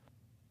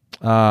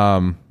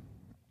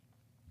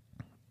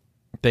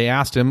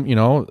asked him,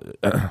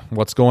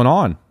 what's going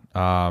on?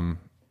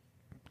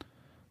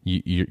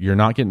 You're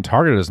not getting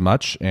targeted as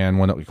much. And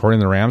when according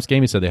to the Rams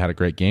game, he said they had a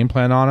great game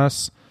plan on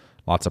us,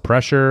 lots of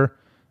pressure.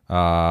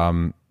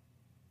 And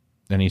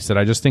he said,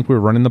 I just think we're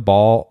running the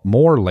ball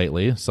more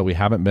lately, so we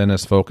haven't been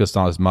as focused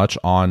on as much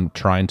on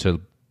trying to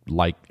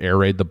air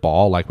raid the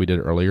ball like we did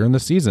earlier in the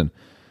season.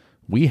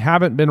 We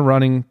haven't been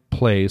running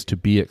plays to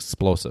be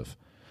explosive.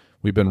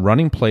 We've been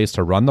running plays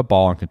to run the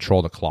ball and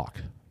control the clock.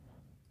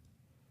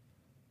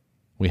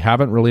 We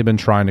haven't really been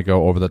trying to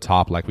go over the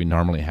top like we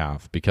normally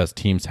have because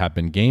teams have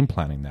been game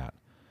planning that.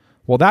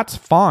 Well, that's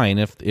fine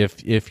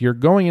if you're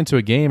going into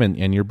a game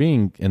and you're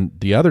and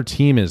the other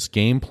team is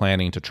game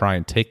planning to try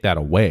and take that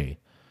away.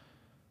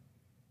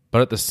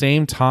 But at the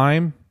same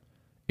time,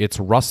 it's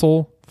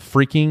Russell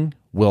freaking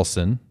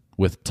Wilson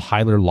with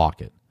Tyler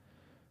Lockett,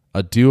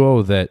 a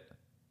duo that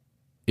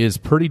is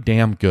pretty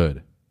damn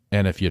good.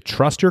 And if you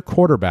trust your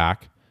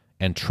quarterback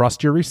and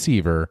trust your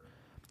receiver,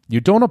 you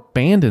don't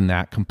abandon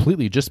that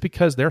completely just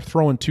because they're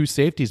throwing two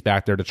safeties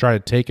back there to try to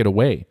take it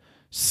away.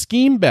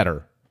 Scheme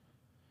better.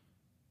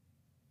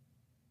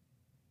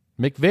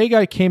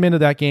 McVay came into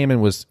that game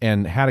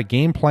and had a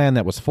game plan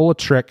that was full of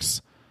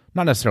tricks.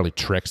 Not necessarily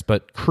tricks,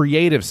 but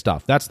creative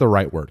stuff. That's the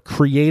right word.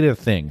 Creative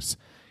things.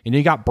 And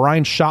you got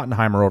Brian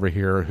Schottenheimer over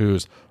here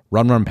who's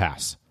run,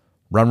 pass.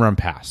 Run,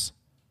 pass.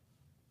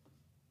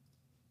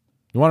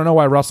 You want to know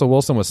why Russell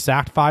Wilson was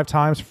sacked 5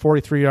 times for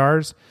 43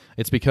 yards?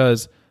 It's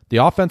because the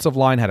offensive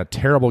line had a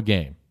terrible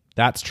game.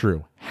 That's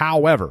true.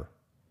 However,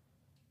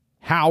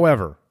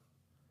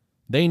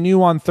 they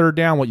knew on third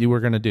down what you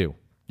were going to do.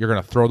 You're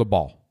going to throw the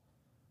ball.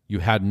 You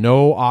had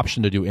no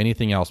option to do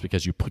anything else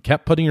because you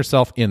kept putting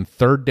yourself in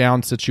third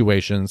down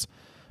situations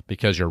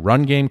because your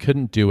run game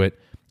couldn't do it.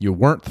 You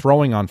weren't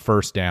throwing on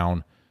first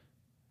down.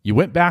 You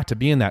went back to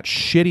being that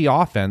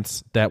shitty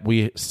offense that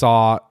we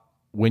saw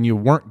when you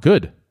weren't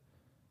good.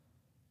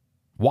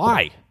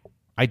 Why?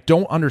 I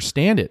don't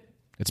understand it.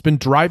 It's been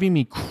driving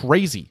me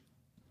crazy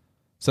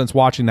since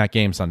watching that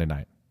game Sunday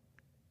night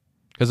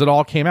because it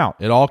all came out.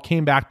 It all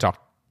came back to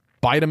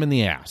bite them in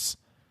the ass.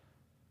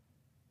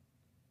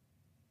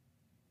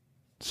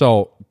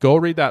 So go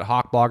read that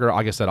Hawk Blogger.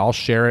 Like I said, I'll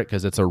share it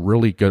because it's a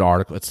really good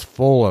article. It's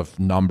full of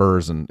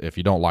numbers, and if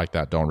you don't like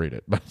that, don't read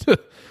it.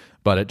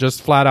 But it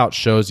just flat out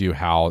shows you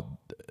how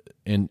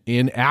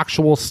in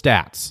actual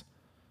stats,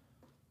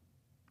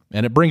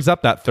 and it brings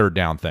up that third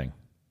down thing,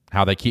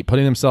 how they keep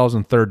putting themselves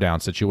in third down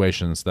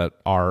situations that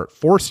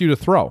force you to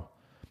throw.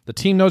 The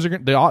team knows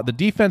the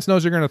defense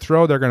knows you're going to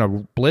throw. They're going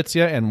to blitz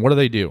you, and what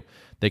do?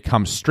 They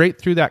come straight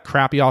through that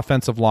crappy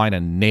offensive line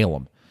and nail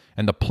them.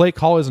 And the play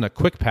call isn't a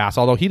quick pass,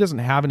 although he doesn't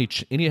have any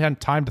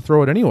time to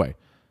throw it anyway.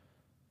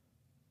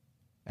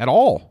 At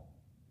all.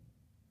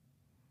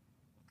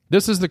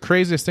 This is the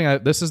craziest thing.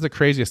 This is the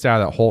craziest out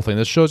of that whole thing.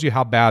 This shows you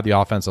how bad the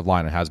offensive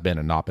line has been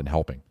and not been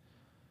helping.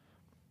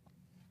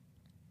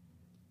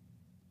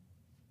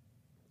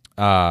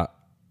 The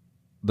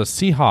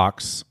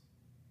Seahawks,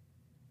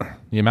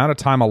 the amount of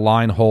time a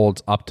line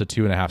holds up to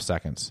 2.5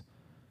 seconds.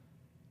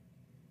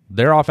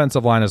 Their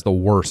offensive line is the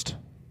worst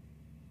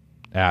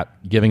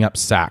at giving up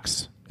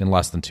sacks in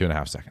less than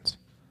 2.5 seconds.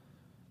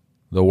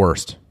 The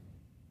worst.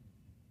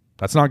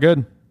 That's not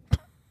good.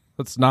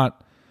 That's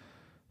not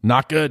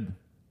good.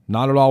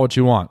 Not at all what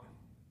you want.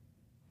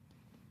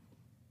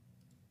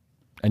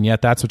 And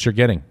yet that's what you're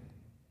getting.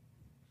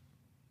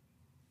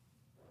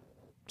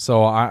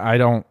 So I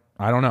don't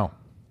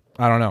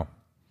know.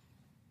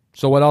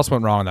 So what else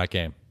went wrong in that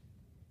game?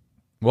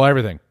 Well,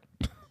 everything.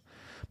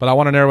 But I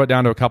want to narrow it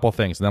down to a couple of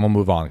things, and then we'll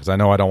move on because I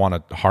know I don't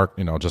want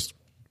to just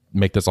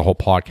make this a whole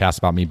podcast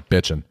about me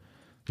bitching,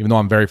 even though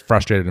I'm very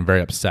frustrated and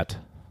very upset.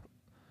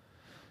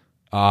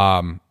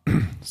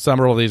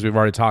 Several of these we've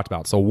already talked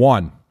about. So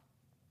 1,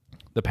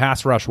 the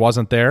pass rush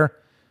wasn't there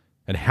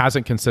and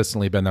hasn't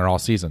consistently been there all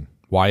season.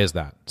 Why is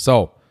that?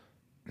 So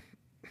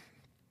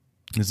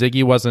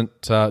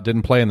Ziggy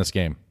didn't play in this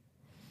game.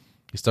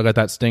 He still got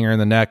that stinger in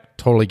the neck.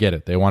 Totally get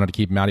it. They wanted to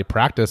keep him out. He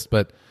practiced,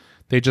 but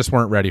they just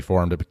weren't ready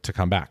for him to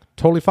come back.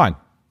 Totally fine.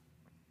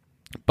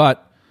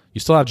 But you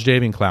still have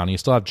Jadeveon Clowney. You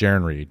still have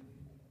Jarran Reed.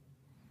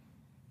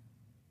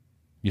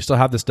 You still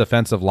have this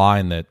defensive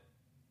line that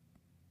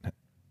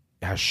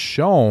has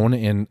shown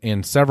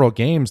in several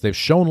games, they've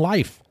shown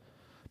life,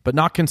 but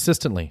not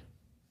consistently.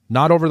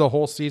 Not over the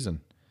whole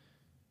season.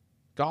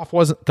 Goff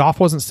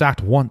wasn't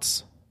sacked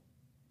once.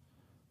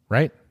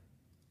 right?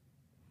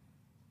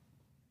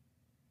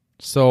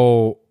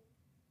 So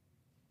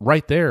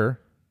right there,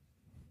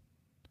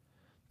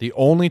 the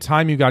only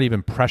time you got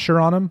even pressure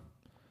on him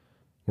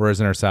were his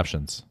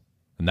interceptions.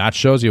 And that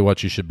shows you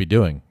what you should be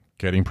doing,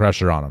 getting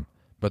pressure on him.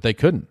 But they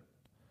couldn't.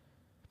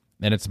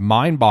 And it's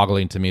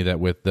mind-boggling to me that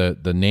with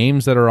the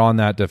names that are on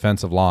that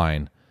defensive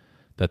line,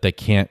 that they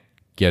can't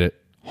get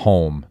it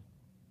home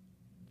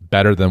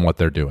better than what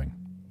they're doing,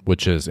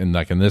 which is, in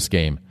this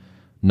game,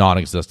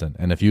 non-existent.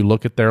 And if you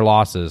look at their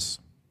losses,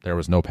 there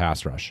was no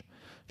pass rush.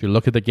 If you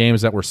look at the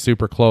games that were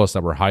super close,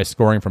 that were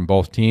high-scoring from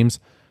both teams,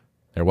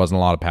 there wasn't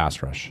a lot of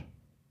pass rush.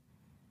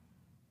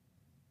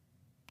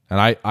 And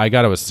I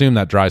got to assume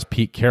that drives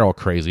Pete Carroll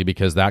crazy,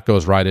 because that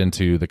goes right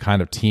into the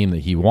kind of team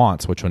that he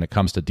wants, which when it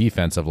comes to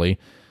defensively,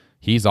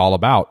 he's all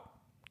about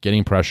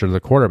getting pressure to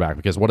the quarterback,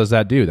 because what does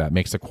that do? That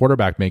makes the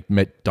quarterback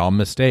make dumb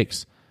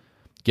mistakes,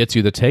 gets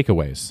you the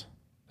takeaways.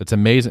 It's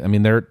amazing. I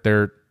mean,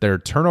 their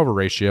turnover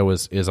ratio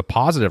is a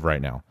positive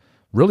right now,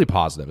 really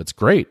positive. It's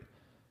great,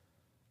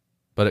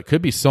 but it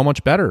could be so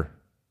much better.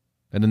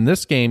 And in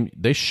this game,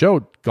 they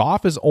showed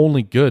Goff is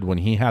only good when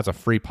he has a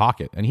free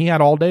pocket, and he had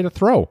all day to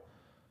throw.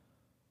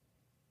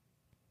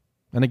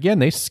 And again,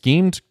 they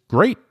schemed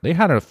great. They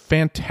had a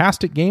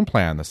fantastic game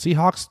plan. The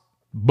Seahawks,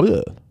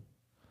 bleh.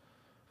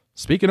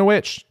 Speaking of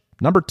which,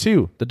 number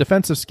 2, the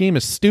defensive scheme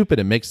is stupid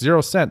and makes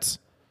zero sense.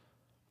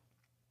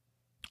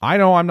 I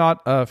know I'm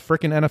not a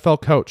freaking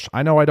NFL coach.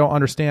 I know I don't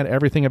understand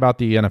everything about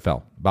the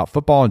NFL, about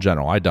football in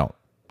general. I don't.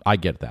 I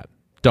get that.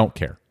 Don't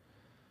care.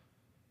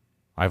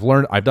 I've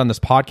done this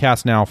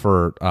podcast now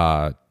for,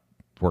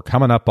 we're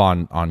coming up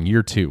on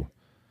year 2.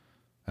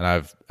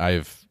 And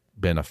I've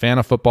been a fan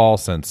of football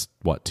since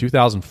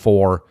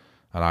 2004,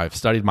 and I've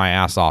studied my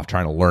ass off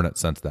trying to learn it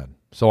since then.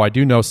 So I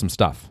do know some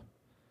stuff.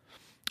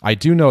 I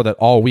do know that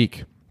all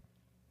week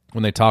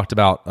when they talked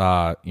about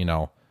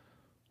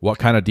what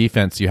kind of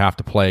defense you have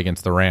to play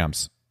against the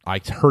Rams, I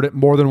heard it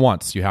more than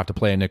once. You have to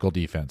play a nickel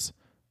defense.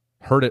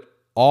 Heard it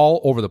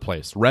all over the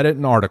place. Read it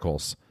in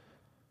articles.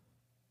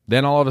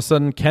 Then all of a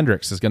sudden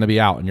Kendricks is going to be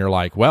out, and you're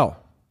like, well,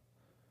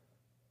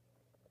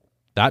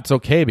 that's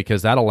okay,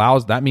 because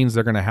that means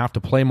they're going to have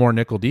to play more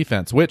nickel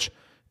defense, which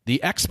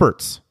the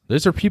experts,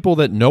 these are people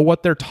that know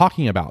what they're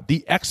talking about.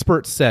 The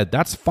experts said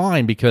that's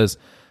fine, because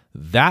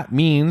that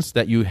means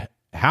that you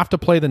have to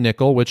play the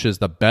nickel, which is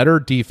the better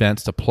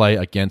defense to play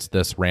against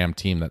this Ram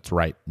team that's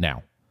right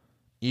now.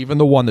 Even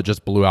the one that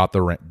just blew out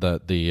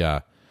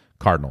the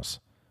Cardinals.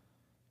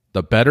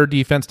 The better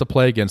defense to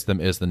play against them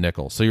is the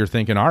nickel. So you're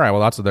thinking, all right,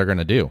 well, that's what they're going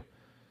to do.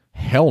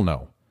 Hell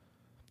no.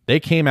 They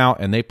came out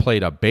and they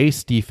played a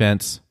base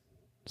defense,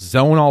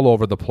 zone all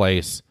over the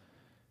place,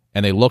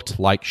 and they looked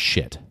like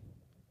shit.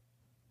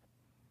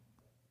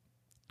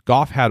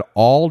 Goff had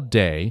all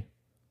day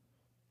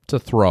to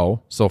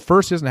throw. So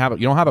first, you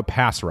don't have a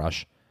pass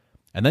rush,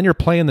 and then you're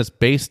playing this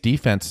base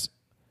defense.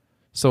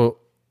 So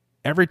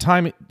every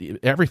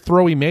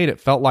throw he made, it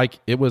felt like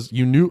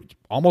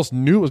almost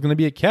knew it was going to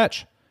be a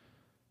catch.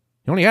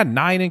 He only had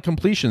 9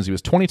 incompletions. He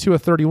was 22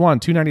 of 31,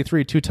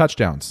 293, 2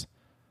 touchdowns.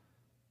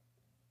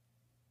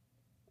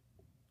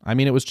 I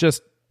mean, it was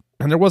just,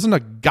 and there wasn't a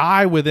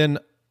guy within.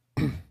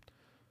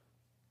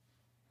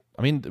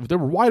 I mean, there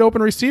were wide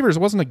open receivers.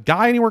 There wasn't a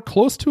guy anywhere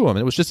close to him.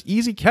 It was just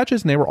easy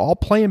catches, and they were all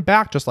playing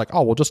back just like,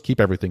 oh, we'll just keep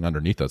everything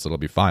underneath us. It'll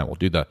be fine. We'll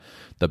do the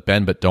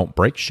bend but don't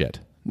break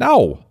shit.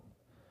 No.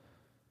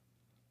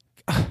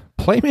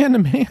 Play man to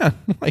man.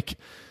 Like,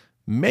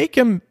 make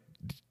him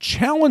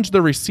challenge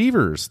the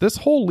receivers. This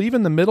whole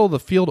leaving the middle of the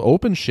field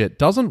open shit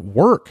doesn't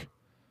work.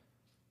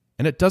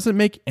 And it doesn't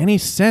make any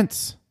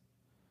sense.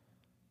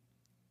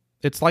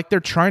 It's like they're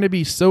trying to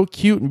be so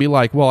cute and be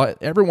like, well,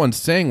 everyone's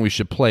saying we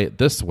should play it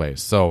this way.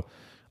 So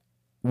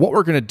what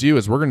we're going to do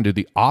is we're going to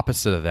do the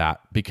opposite of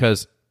that,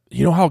 because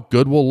you know how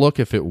good we'll look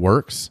if it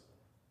works?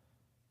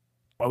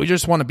 Well, we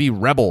just want to be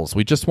rebels.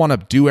 We just want to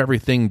do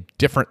everything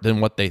different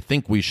than what they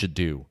think we should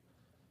do.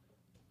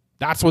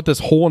 That's what this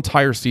whole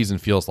entire season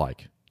feels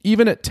like.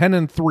 Even at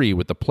 10-3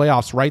 with the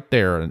playoffs right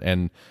there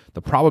and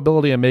the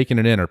probability of making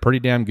it in are pretty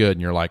damn good,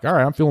 and you're like, all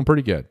right, I'm feeling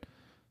pretty good.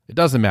 It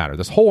doesn't matter.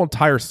 This whole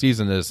entire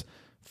season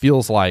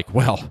feels like,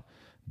 well,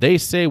 they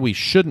say we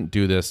shouldn't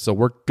do this, so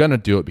we're going to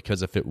do it,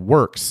 because if it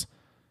works,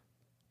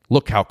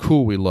 look how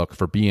cool we look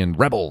for being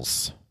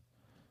rebels.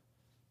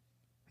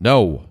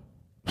 No.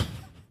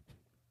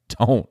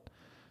 Don't.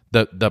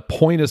 The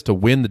point is to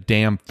win the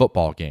damn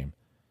football game.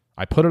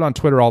 I put it on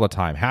Twitter all the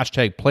time.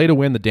 # play to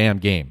win the damn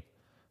game.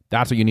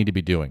 That's what you need to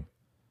be doing.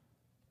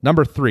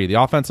 Number 3, the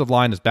offensive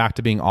line is back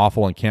to being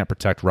awful and can't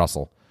protect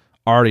Russell.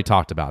 Already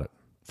talked about it.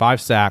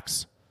 5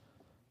 sacks.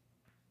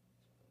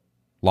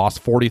 Lost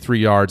 43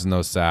 yards in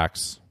those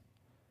sacks.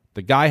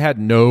 The guy had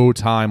no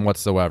time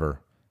whatsoever,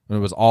 and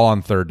it was all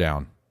on third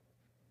down.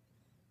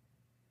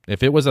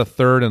 If it was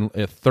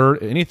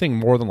anything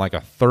more than like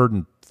a 3rd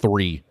and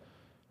 3,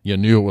 you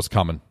knew it was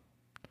coming.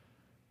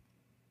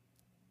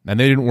 And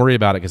they didn't worry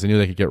about it because they knew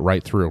they could get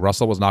right through.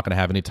 Russell was not going to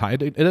have any time.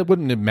 It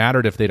wouldn't have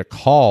mattered if they'd have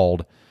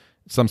called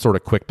some sort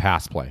of quick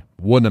pass play.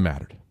 Wouldn't have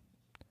mattered.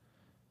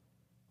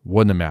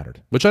 Wouldn't have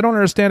mattered. Which I don't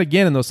understand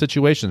again in those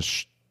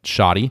situations,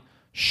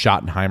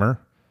 Schottenheimer.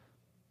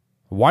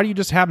 Why do you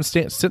just have him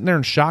sitting there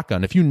in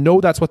shotgun if you know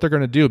that's what they're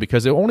going to do?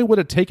 Because it only would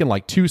have taken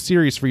like 2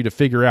 series for you to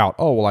figure out,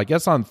 oh, well, I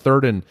guess on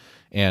third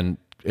and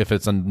if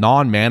it's a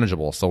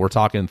non-manageable, so we're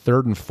talking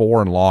 3rd and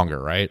 4 and longer,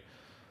 right?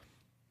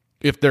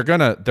 If they're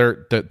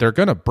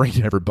gonna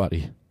bring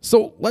everybody.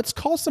 So let's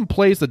call some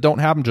plays that don't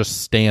have them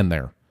just stand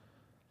there.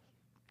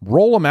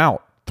 Roll them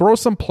out. Throw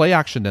some play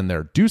action in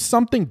there. Do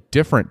something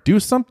different. Do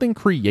something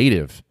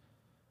creative.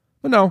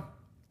 But no,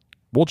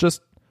 we'll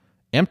just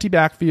empty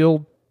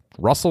backfield,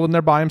 Russell in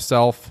there by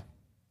himself.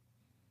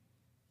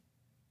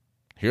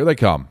 Here they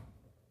come.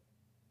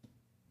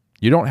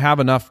 You don't have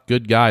enough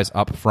good guys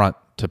up front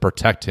to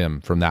protect him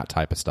from that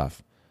type of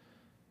stuff.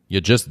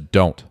 You just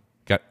don't.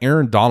 Got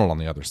Aaron Donald on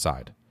the other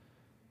side.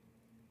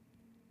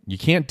 You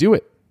can't do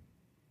it.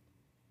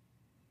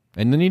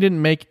 And then he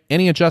didn't make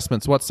any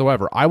adjustments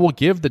whatsoever. I will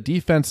give the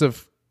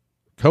defensive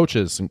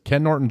coaches and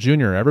Ken Norton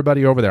Jr.,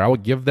 everybody over there, I will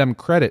give them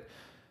credit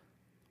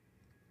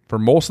for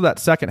most of that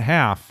second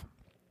half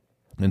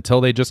until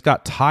they just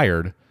got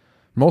tired.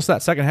 Most of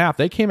that second half,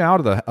 they came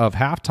out of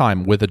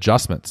halftime with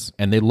adjustments,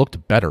 and they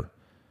looked better.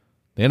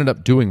 They ended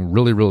up doing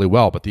really, really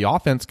well, but the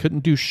offense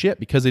couldn't do shit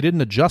because they didn't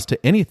adjust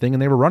to anything,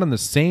 and they were running the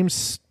same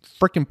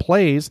freaking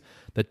plays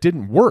that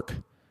didn't work.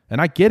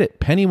 And I get it.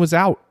 Penny was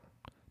out.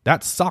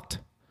 That sucked.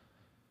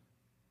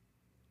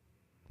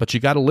 But you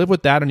got to live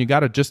with that, and you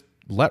got to just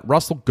let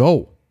Russell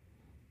go.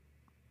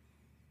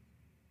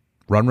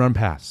 Run,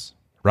 pass.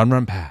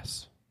 Run,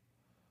 pass.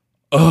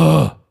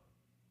 Ugh.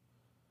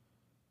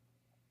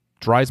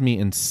 Drives me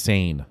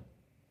insane.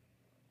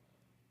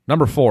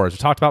 Number 4, as we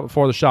talked about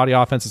before, the shoddy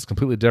offense is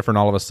completely different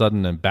all of a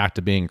sudden and back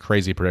to being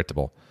crazy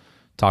predictable.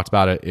 Talked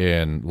about it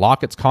in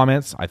Lockett's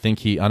comments. I think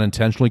he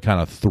unintentionally kind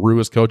of threw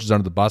his coaches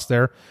under the bus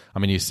there. I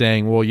mean, he's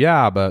saying, well,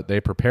 yeah, but they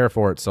prepare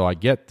for it, so I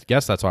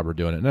guess that's why we're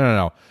doing it.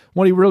 No.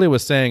 What he really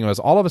was saying was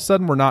all of a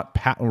sudden we're not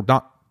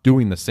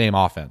doing the same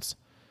offense.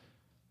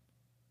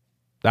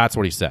 That's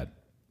what he said.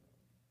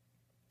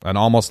 And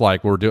almost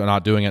like we're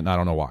not doing it, and I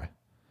don't know why.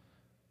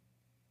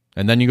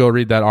 And then you go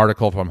read that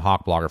article from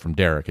Hawk Blogger from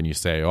Derek, and you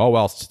say, oh,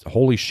 well,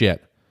 holy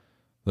shit,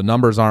 the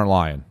numbers aren't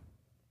lying.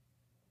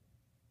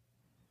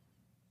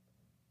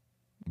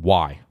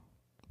 Why?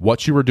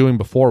 What you were doing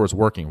before was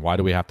working. Why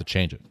do we have to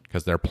change it?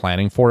 Because they're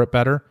planning for it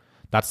better?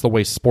 That's the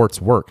way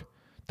sports work.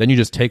 Then you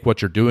just take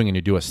what you're doing and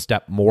you do a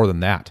step more than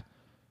that.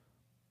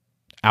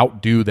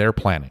 Outdo their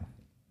planning.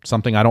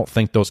 Something I don't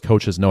think those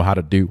coaches know how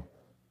to do.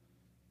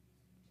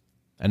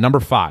 And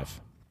number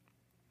 5,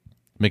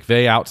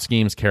 McVay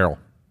out-schemes Carroll.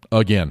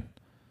 Again,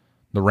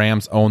 the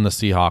Rams own the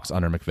Seahawks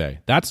under McVay.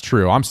 That's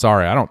true. I'm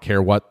sorry. I don't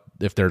care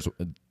if there's...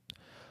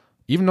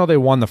 Even though they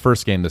won the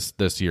first game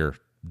this year,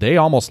 they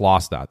almost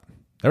lost that.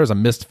 There was a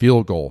missed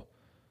field goal,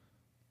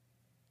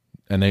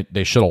 and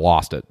they should have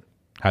lost it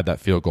had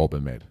that field goal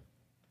been made.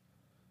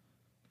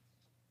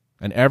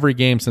 And every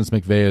game since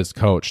McVay has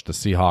coached, the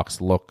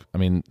Seahawks look... I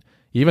mean,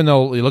 even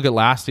though you look at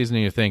last season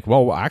and you think,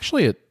 well,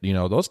 actually,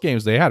 those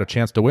games they had a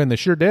chance to win. They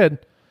sure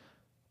did.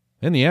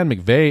 In the end,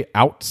 McVay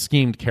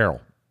out-schemed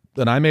Carroll.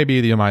 And I may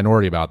be the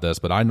minority about this,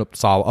 but I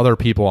saw other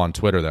people on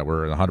Twitter that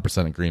were in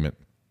 100% agreement.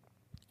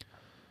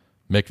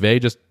 McVay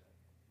just,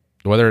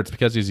 whether it's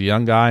because he's a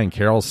young guy and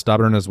Carroll's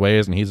stubborn in his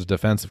ways and he's a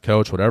defensive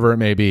coach, whatever it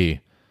may be,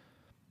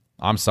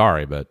 I'm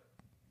sorry, but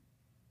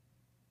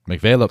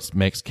McVay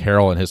makes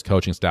Carroll and his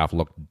coaching staff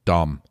look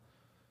dumb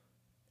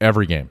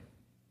every game,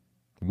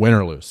 win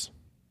or lose,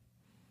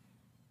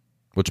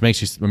 which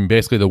makes you,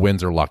 basically the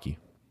wins are lucky.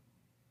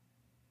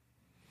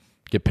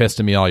 Get pissed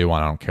at me all you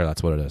want. I don't care.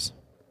 That's what it is.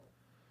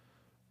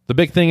 The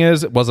big thing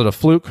is, was it a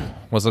fluke?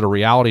 Was it a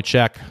reality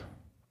check?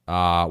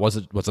 Was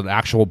it an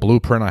actual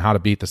blueprint on how to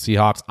beat the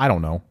Seahawks? I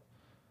don't know.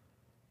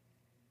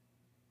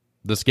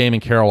 This game in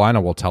Carolina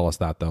will tell us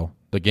that, though.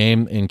 The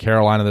game in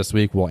Carolina this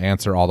week will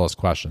answer all those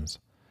questions.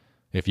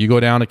 If you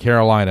go down to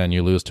Carolina and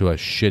you lose to a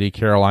shitty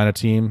Carolina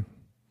team,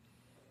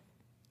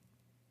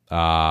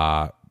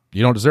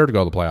 you don't deserve to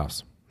go to the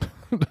playoffs.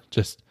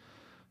 Just,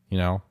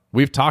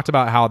 we've talked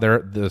about how the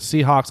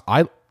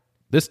Seahawks,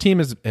 this team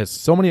has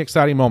so many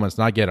exciting moments,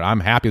 and I get it. I'm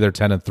happy they're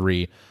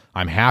 10-3.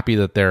 I'm happy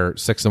that they're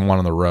 6-1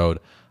 on the road.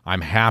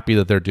 I'm happy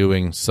that they're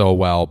doing so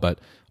well. But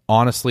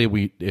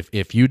honestly,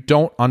 if you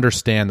don't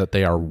understand that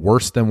they are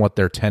worse than what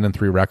their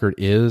 10-3 record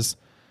is,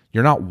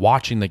 you're not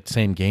watching the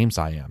same games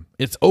I am.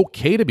 It's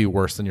okay to be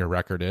worse than your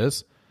record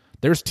is.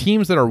 There's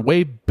teams that are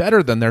way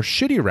better than their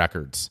shitty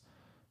records.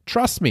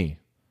 Trust me.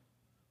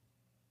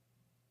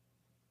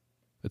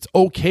 It's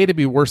okay to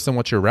be worse than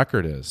what your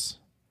record is.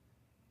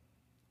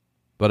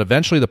 But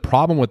eventually the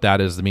problem with that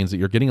is it means that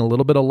you're getting a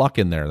little bit of luck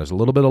in there. There's a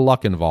little bit of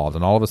luck involved,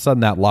 and all of a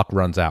sudden that luck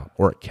runs out,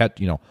 or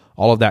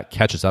all of that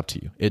catches up to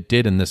you. It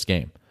did in this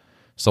game.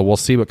 So we'll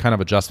see what kind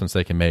of adjustments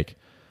they can make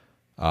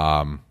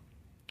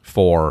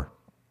for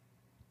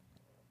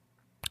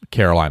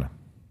Carolina.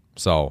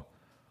 So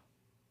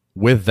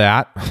with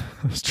that, I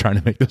was trying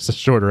to make this a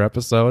shorter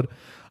episode.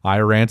 I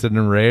ranted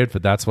and raved,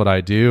 but that's what I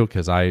do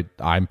because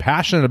I'm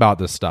passionate about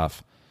this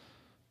stuff.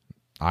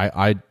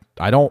 I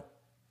don't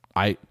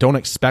I don't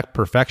expect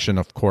perfection,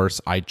 of course.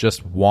 I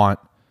just want,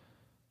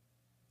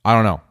 I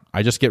don't know.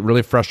 I just get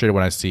really frustrated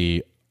when I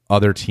see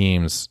other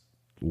teams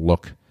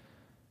look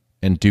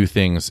and do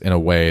things in a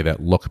way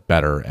that look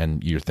better.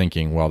 And you're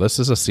thinking, well, this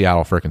is a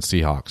Seattle freaking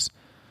Seahawks.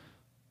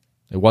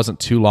 It wasn't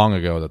too long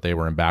ago that they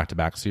were in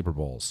back-to-back Super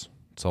Bowls.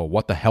 So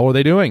what the hell are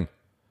they doing?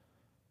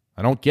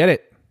 I don't get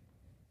it.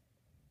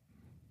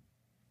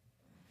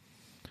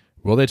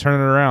 Will they turn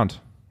it around?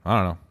 I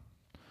don't know.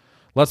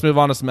 Let's move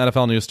on to some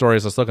NFL news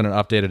stories. Let's look at an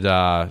updated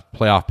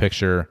playoff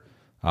picture.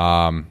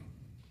 Or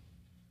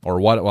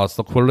what? Well, let's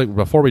look quickly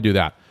before we do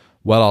that.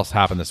 What else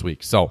happened this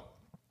week? So,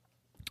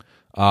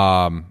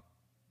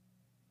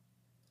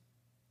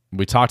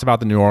 we talked about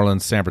the New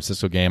Orleans-San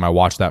Francisco game. I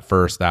watched that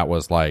first. That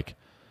was like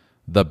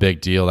the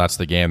big deal. That's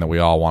the game that we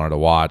all wanted to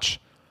watch.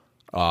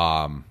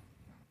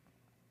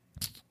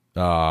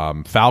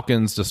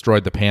 Falcons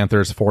destroyed the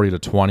Panthers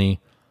 40-20.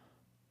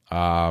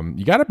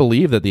 You got to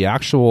believe that the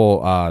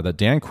actual that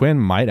Dan Quinn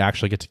might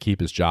actually get to keep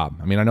his job.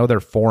 I mean, I know they're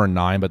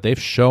 4-9, but they've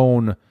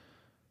shown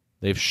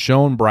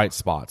bright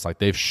spots. Like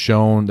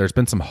there's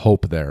been some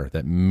hope there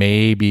that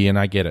maybe, and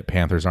I get it,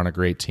 Panthers aren't a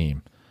great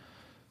team,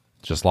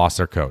 just lost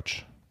their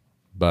coach,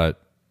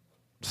 but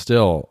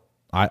still,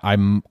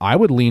 I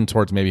would lean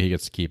towards maybe he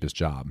gets to keep his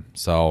job.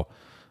 So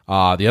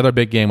the other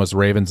big game was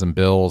Ravens and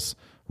Bills.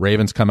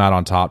 Ravens come out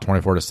on top,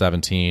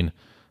 24-17.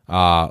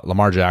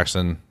 Lamar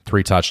Jackson,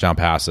 3 touchdown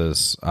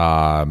passes.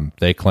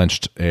 They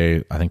clinched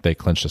a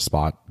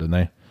spot, didn't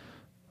they?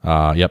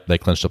 Yep, they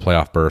clinched a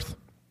playoff berth.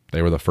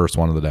 They were the first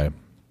one of the day.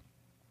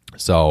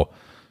 So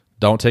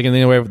don't take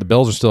anything away. The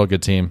Bills are still a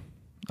good team.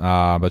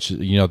 But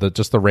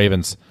the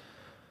Ravens,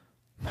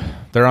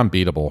 they're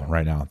unbeatable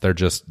right now.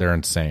 They're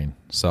insane.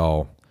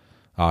 So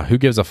who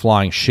gives a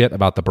flying shit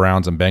about the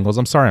Browns and Bengals?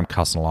 I'm sorry I'm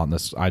cussing a lot in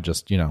this.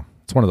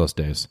 It's one of those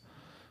days.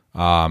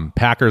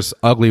 Packers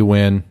ugly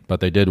win, but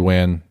they did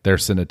win. They're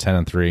sitting at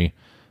 10-3.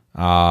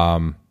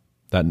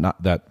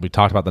 That we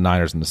talked about the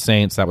Niners and the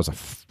Saints. That was an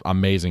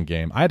amazing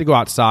game. I had to go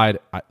outside.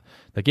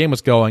 The game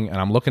was going, and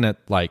I'm looking at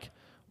like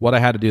what I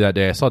had to do that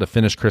day. I still had to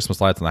finish Christmas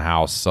lights in the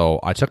house, so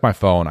I took my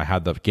phone. I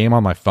had the game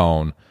on my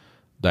phone,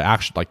 the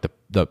actual like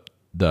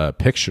the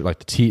picture,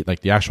 like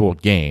the actual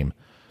game.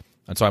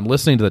 And so I'm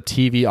listening to the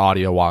TV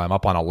audio while I'm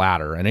up on a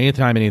ladder. And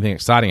anytime anything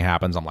exciting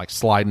happens, I'm like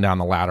sliding down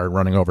the ladder,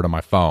 running over to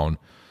my phone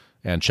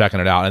and checking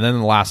it out. And then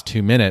in the last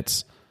 2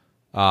 minutes,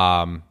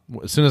 as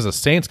soon as the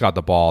Saints got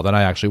the ball, then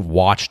I actually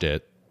watched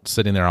it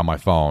sitting there on my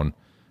phone,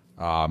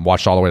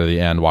 watched all the way to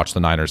the end, watched the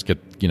Niners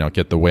get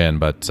the win.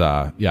 But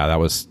that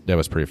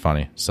was pretty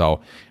funny.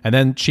 So, and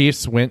then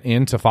Chiefs went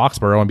into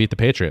Foxborough and beat the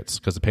Patriots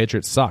because the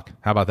Patriots suck.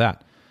 How about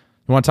that?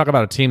 You want to talk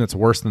about a team that's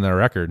worse than their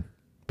record?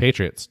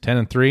 Patriots,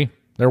 10-3.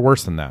 They're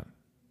worse than that.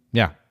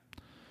 Yeah.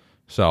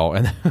 So,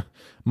 and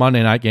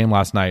Monday night game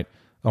last night.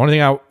 The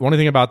only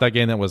thing about that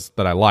game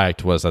that I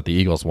liked was that the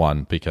Eagles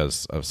won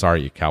because of,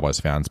 sorry, you Cowboys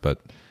fans,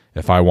 but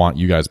if I want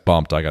you guys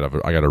bumped, I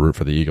gotta root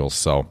for the Eagles.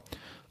 So,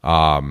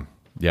 that's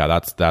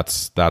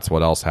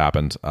what else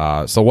happened.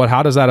 So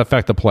how does that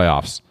affect the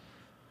playoffs?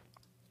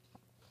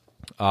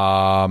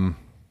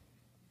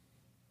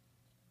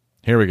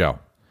 Here we go.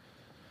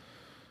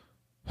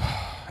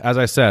 As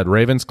I said,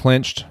 Ravens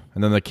clinched,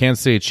 and then the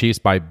Kansas City Chiefs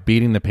by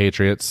beating the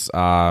Patriots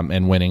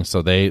and winning.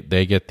 So they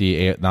get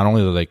not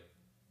only do they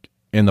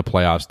in the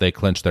playoffs, they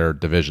clinch their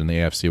division, the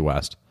AFC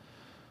West.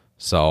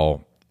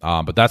 So,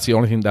 but that's the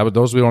only thing that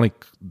was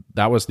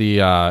the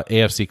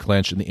AFC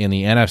clinch. In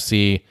the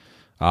NFC,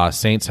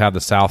 Saints have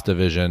the South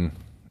Division,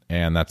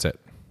 and that's it.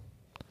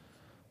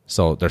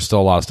 So there's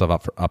still a lot of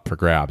stuff up for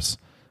grabs.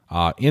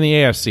 In the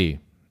AFC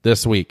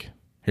this week,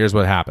 here's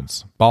what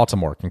happens: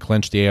 Baltimore can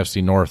clinch the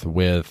AFC North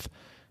with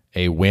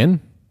a win,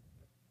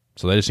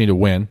 so they just need to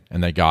win,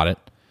 and they got it,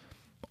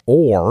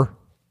 or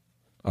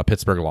a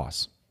Pittsburgh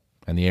loss,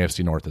 and the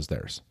AFC North is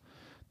theirs.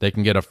 They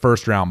can get a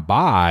first-round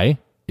bye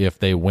if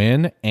they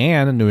win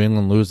and New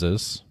England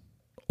loses,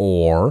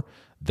 or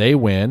they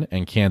win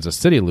and Kansas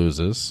City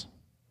loses,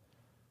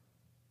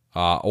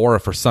 or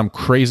if for some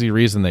crazy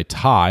reason they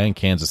tie and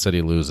Kansas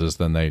City loses,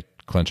 then they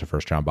clinch a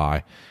first-round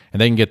bye,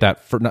 and they can get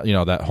that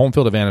that home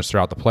field advantage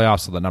throughout the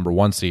playoffs to the number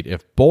 1 seed.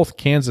 If both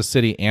Kansas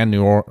City and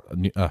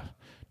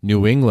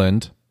New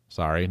England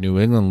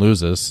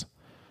loses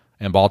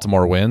and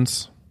Baltimore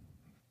wins,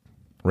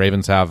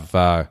 Ravens have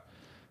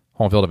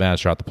home field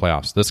advantage throughout the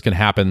playoffs. This can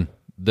happen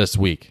this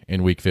week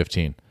in Week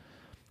 15.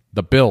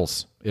 The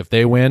Bills, if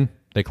they win,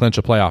 they clinch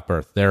a playoff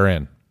berth. They're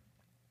in.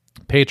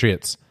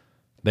 Patriots,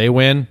 they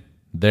win,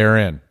 they're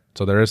in.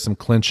 So there is some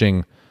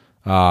clinching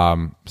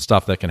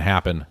stuff that can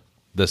happen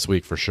this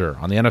week for sure.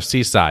 On the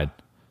NFC side,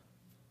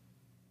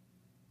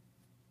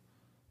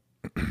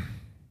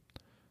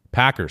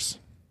 Packers,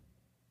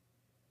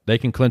 they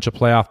can clinch a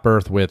playoff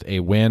berth with a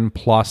win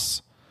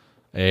plus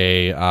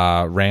a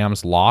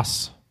Rams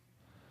loss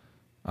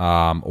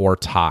or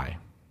tie.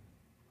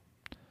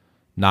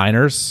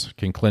 Niners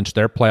can clinch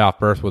their playoff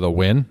berth with a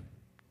win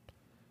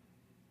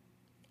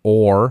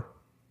or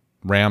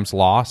Rams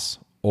loss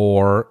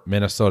or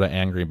Minnesota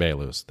and Green Bay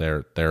lose.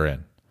 They're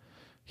in.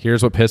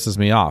 Here's what pisses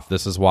me off.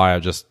 This is why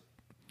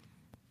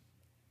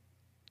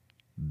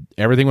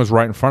everything was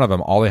right in front of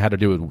them. All they had to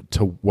do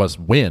was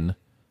win,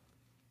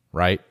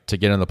 right, to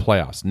get in the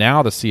playoffs.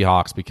 Now the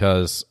Seahawks,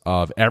 because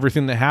of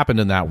everything that happened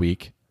in that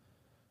week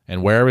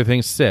and where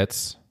everything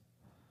sits,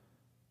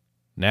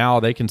 now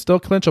they can still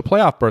clinch a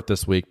playoff berth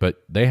this week,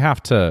 but they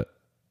have to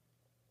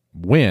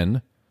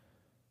win.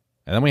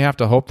 And then we have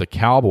to hope the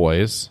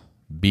Cowboys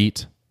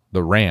beat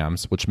the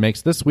Rams, which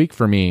makes this week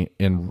for me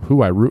in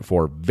who I root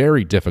for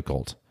very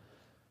difficult.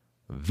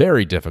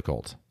 Very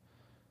difficult.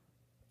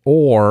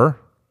 Or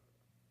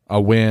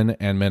a win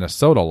and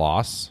Minnesota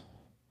loss.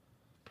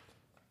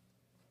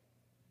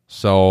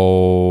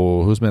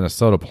 So who's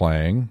Minnesota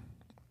playing?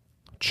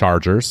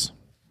 Chargers.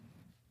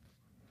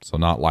 So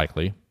not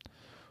likely.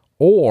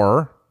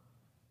 Or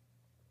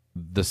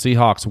the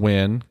Seahawks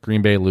win,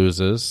 Green Bay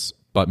loses,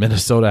 but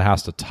Minnesota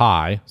has to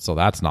tie, so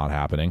that's not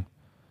happening.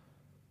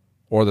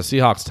 Or the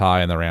Seahawks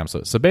tie and the Rams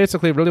lose. So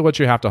basically, really what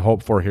you have to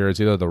hope for here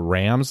is either the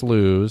Rams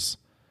lose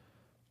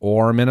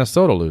or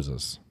Minnesota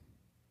loses.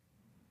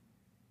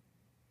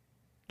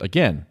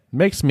 Again,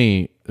 makes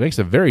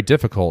it very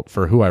difficult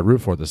for who I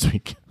root for this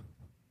week.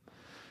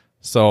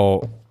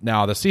 So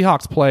now the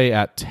Seahawks play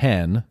at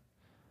 10.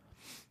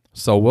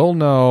 So we'll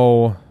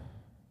know,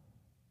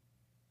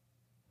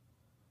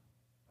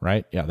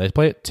 right? Yeah, they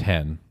play at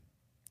 10.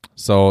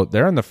 So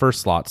they're in the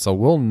first slot. So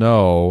we'll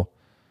know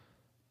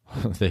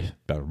they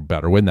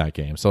better win that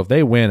game. So if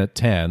they win at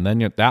 10,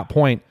 then at that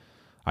point,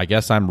 I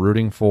guess I'm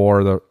rooting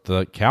for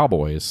the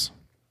Cowboys.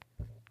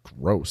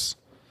 Gross.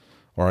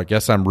 Or I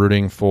guess I'm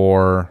rooting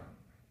for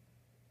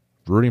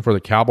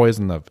the Cowboys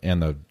and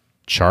the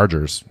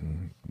Chargers.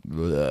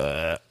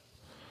 Ugh.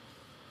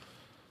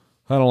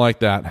 I don't like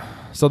that.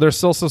 So there's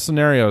still some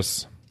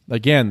scenarios.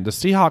 Again, the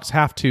Seahawks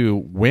have to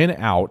win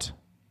out.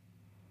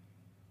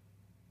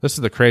 This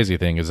is the crazy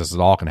thing, is this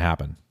all can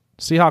happen.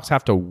 Seahawks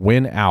have to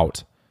win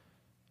out,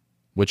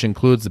 which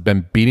includes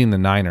them beating the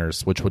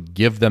Niners, which would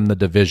give them the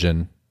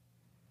division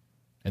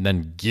and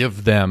then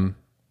give them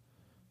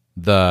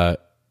the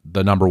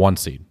number 1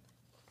 seed.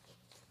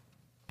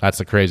 That's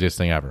the craziest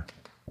thing ever.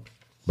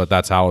 But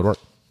that's how it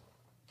worked.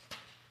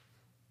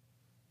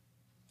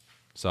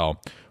 So,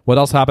 what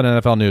else happened in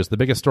NFL news? The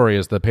biggest story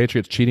is the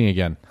Patriots cheating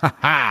again.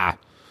 Ha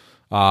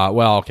ha!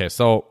 Well, okay,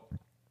 so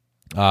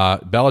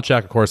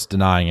Belichick, of course,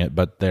 denying it,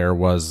 but there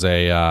was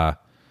a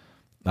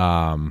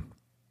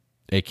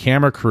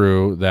camera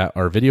crew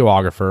or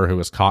videographer who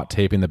was caught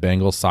taping the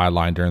Bengals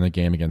sideline during the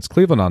game against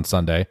Cleveland on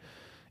Sunday.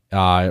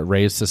 It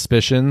raised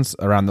suspicions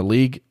around the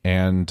league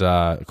and,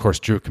 of course,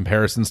 drew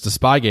comparisons to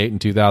Spygate in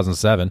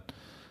 2007.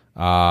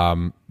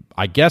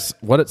 I guess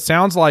what it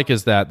sounds like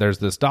is that there's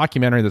this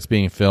documentary that's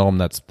being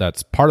filmed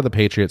that's part of the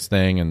Patriots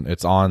thing, and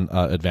it's on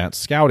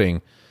Advanced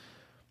Scouting.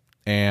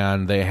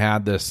 And they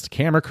had this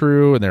camera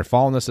crew, and they're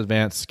following this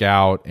Advanced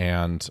Scout,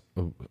 and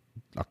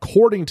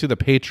according to the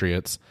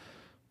Patriots,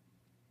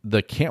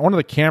 one of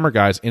the camera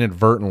guys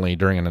inadvertently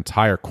during an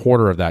entire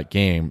quarter of that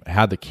game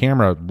had the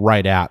camera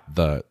right at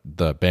the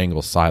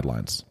Bengals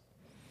sidelines.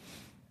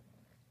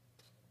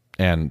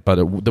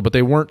 But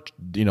they weren't,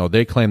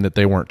 they claimed that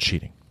they weren't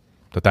cheating,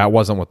 that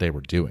wasn't what they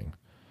were doing.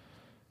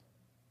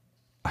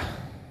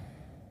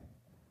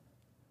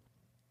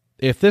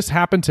 If this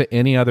happened to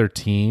any other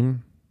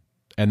team,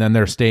 and then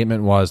their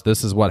statement was,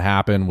 this is what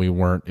happened,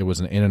 it was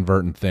an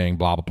inadvertent thing,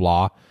 blah, blah,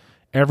 blah,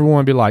 everyone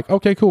would be like,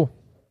 okay, cool.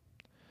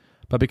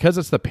 But because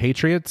it's the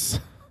Patriots,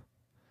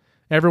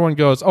 everyone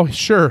goes, oh,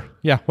 sure,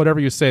 yeah, whatever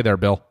you say there,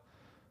 Bill.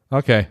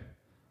 Okay.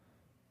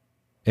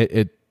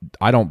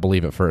 I don't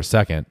believe it for a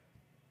second.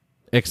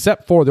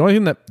 Except for the only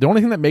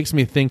thing that makes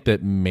me think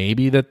that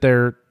maybe that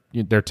they're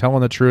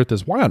telling the truth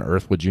is, why on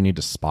earth would you need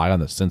to spy on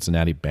the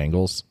Cincinnati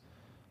Bengals?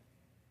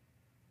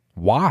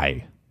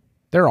 Why?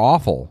 They're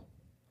awful.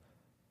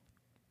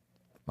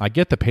 I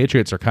get the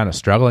Patriots are kind of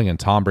struggling and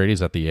Tom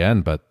Brady's at the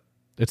end, but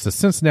it's the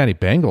Cincinnati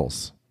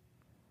Bengals.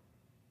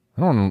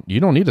 You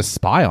don't need to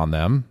spy on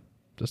them.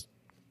 Just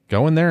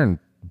go in there and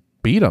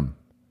beat them.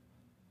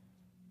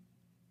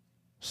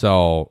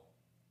 So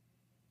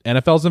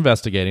NFL's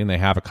investigating. They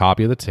have a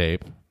copy of the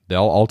tape.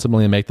 They'll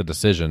ultimately make the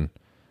decision.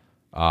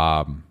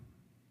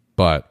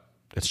 But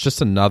it's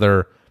just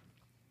another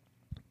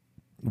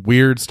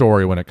weird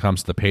story when it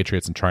comes to the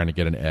Patriots and trying to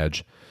get an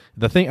edge.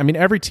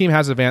 Every team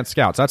has advanced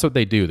scouts. That's what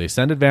they do. They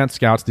send advanced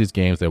scouts to these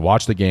games. They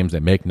watch the games.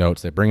 They make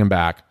notes. They bring them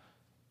back.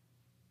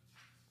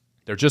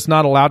 They're just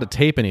not allowed to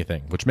tape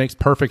anything, which makes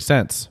perfect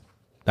sense.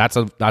 That's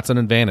an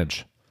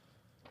advantage.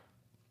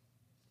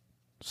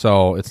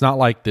 So it's not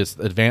like this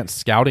advanced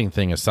scouting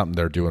thing is something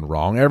they're doing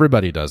wrong.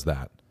 Everybody does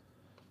that.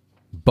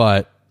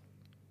 But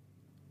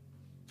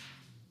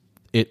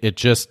it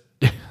just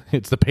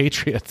it's the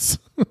Patriots.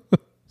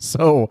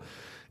 So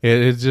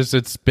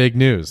it's big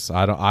news.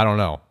 I don't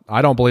know.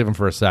 I don't believe them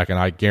for a second.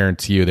 I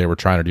guarantee you they were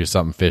trying to do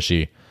something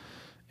fishy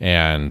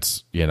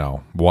and,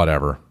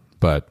 whatever.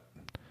 But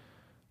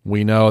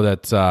we know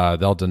that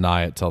they'll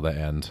deny it till the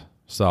end.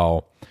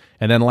 So,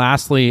 and then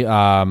lastly,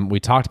 we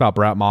talked about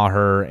Brett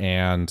Maher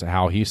and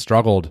how he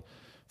struggled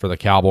for the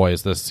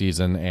Cowboys this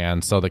season.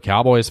 And so the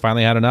Cowboys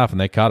finally had enough and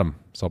they cut him.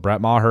 So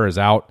Brett Maher is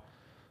out.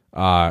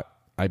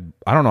 I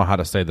don't know how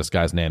to say this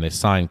guy's name. They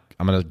signed,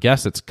 I'm going to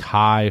guess it's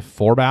Kai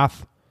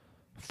Forbath.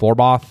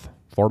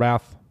 I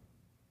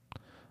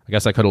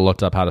guess I could have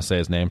looked up how to say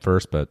his name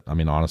first, but I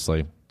mean,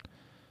 honestly,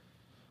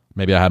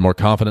 maybe I had more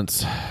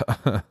confidence.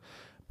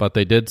 But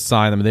they did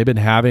sign them. They've been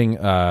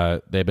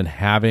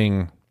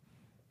having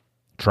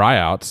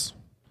tryouts,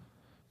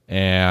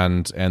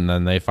 and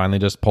then they finally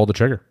just pulled the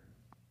trigger.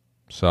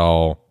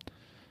 So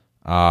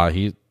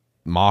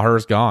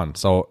Maher's gone.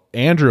 So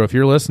Andrew, if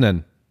you're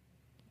listening,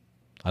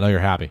 I know you're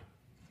happy.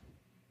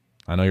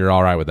 I know you're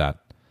all right with that.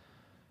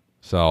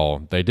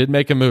 So they did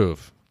make a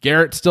move.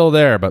 Garrett's still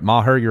there, but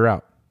Maher, you're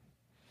out.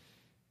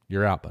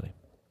 You're out, buddy.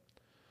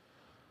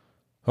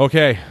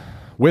 Okay,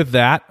 with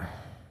that,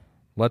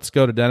 let's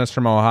go to Dennis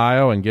from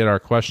Ohio and get our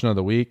question of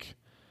the week.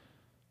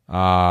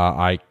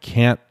 I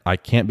can't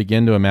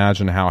begin to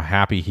imagine how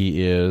happy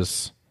he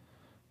is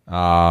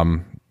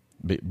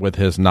with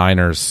his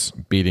Niners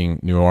beating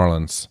New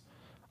Orleans.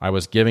 I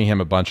was giving him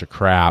a bunch of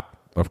crap,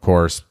 of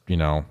course,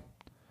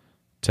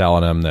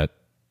 telling him that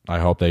I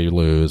hope they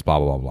lose, blah,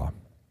 blah, blah, blah.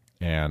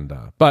 And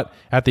but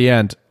at the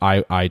end,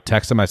 I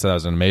texted him. I said that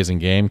was an amazing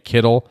game.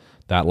 Kittle,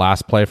 that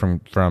last play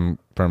from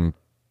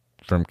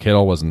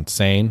Kittle was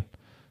insane.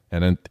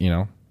 And then,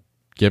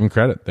 give him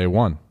credit. They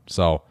won.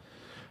 So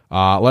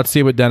let's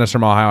see what Dennis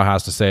from Ohio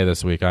has to say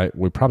this week.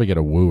 We probably get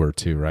a woo or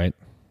two, right?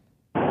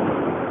 Woo!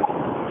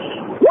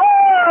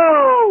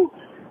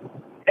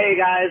 Hey,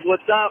 guys,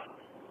 what's up?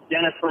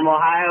 Dennis from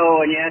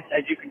Ohio. And yes,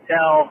 as you can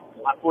tell,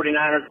 my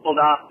 49ers pulled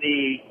off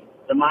the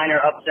minor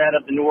upset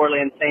of the New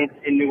Orleans Saints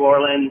in New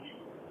Orleans.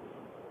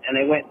 And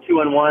they went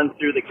 2-1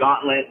 through the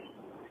gauntlet,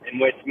 in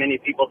which many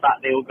people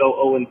thought they would go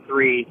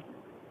 0-3.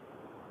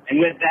 And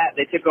with that,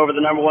 they took over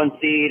the number 1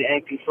 seed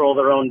and control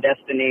their own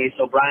destiny.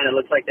 So, Brian, it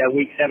looks like that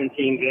Week 17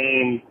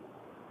 game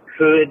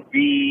could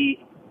be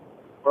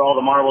for all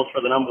the marbles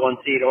for the number 1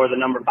 seed or the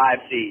number 5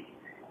 seed,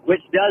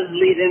 which does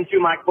lead into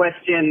my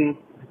question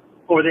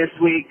for this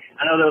week.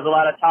 I know there was a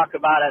lot of talk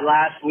about it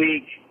last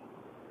week.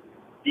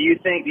 Do you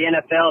think the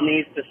NFL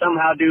needs to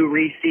somehow do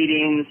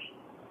reseedings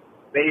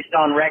based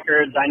on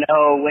records? I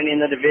know winning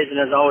the division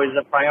is always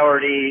a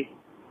priority.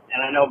 And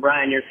I know,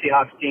 Brian, your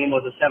Seahawks team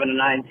was a 7-9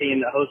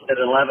 team that hosted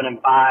an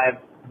 11-5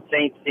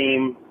 Saints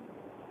team.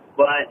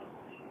 But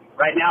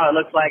right now it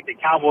looks like the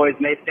Cowboys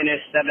may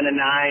finish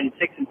 7-9,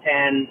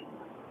 6-10.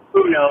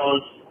 Who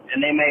knows?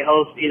 And they may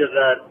host either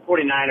the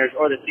 49ers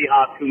or the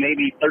Seahawks, who may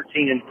be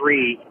 13-3,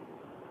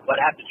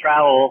 but have to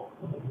travel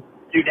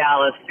to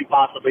Dallas to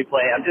possibly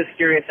play. I'm just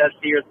curious as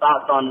to your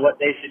thoughts on what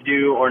they should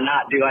do or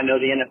not do. I know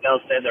the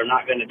NFL said they're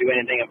not going to do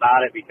anything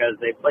about it because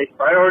they place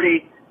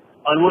priority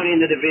on winning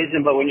the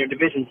division, but when your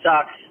division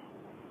sucks,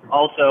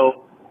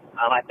 also,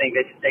 I think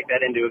they should take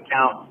that into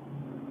account.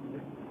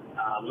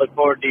 Look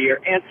forward to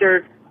your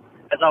answer.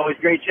 As always,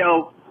 great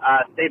show.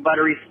 Stay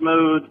buttery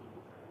smooth.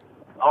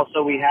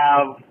 Also, we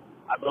have,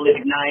 I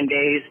believe, 9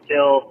 days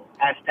till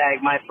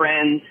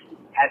 #myfriends.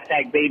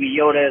 #Baby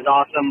Yoda is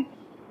awesome.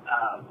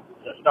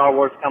 The Star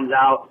Wars comes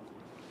out.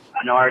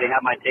 I know I already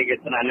have my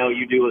tickets, and I know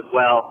you do as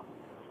well.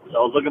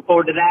 So looking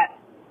forward to that.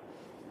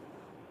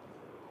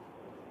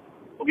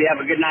 Hope you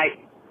have a good night.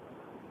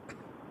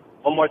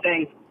 One more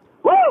thing.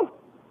 Woo!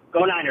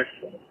 Go Niners.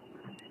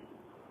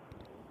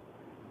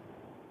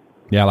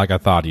 Yeah, like I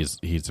thought, he's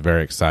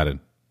very excited.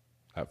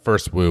 That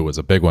first woo was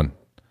a big one.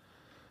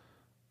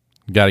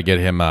 Got to get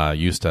him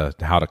used to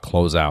how to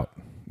close out.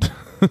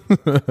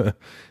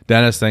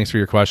 Dennis, thanks for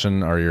your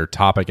question or your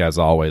topic as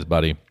always,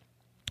 buddy.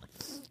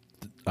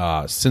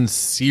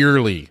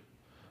 Sincerely,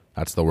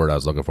 that's the word I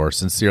was looking for.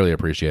 Sincerely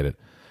appreciate it.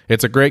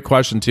 It's a great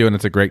question too, and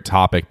it's a great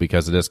topic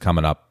because it is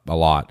coming up a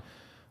lot.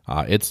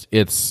 It's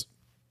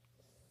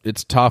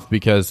tough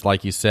because,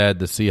 like you said,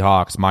 the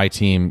Seahawks, my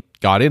team,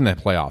 got in the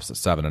playoffs at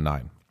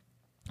 7-9,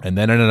 and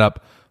then ended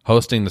up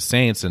hosting the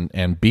Saints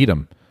and beat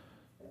them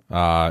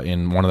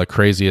in one of the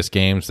craziest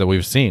games that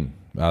we've seen.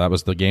 That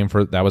was the game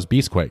that was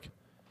Beastquake.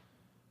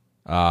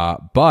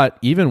 But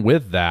even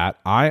with that,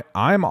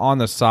 I'm on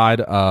the side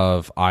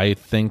of, I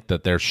think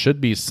that there should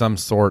be some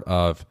sort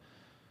of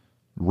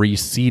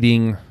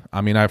reseeding. I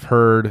mean, I've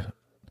heard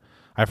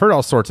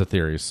all sorts of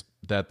theories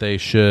that they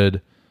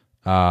should,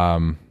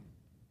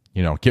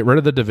 get rid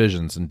of the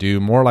divisions and do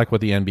more like what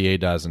the NBA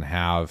does and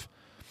have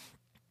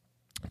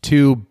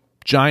 2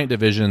 giant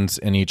divisions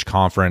in each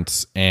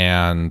conference,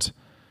 and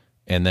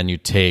then you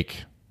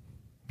take,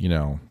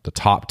 the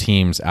top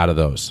teams out of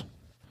those,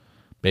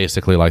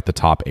 basically like the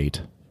top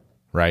 8,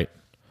 right?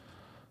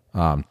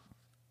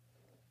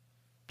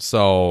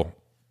 So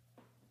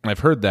I've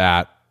heard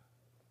that.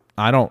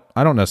 I don't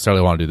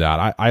necessarily want to do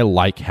that. I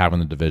like having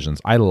the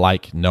divisions. I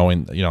like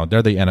knowing,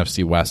 they're the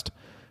NFC West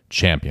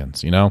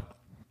champions,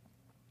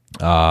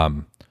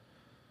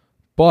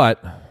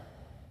 But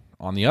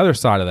on the other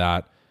side of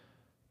that,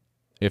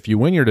 if you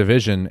win your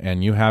division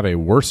and you have a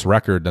worse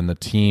record than the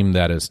team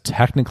that is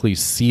technically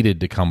seeded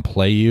to come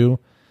play you,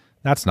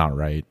 that's not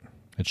right.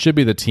 It should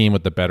be the team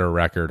with the better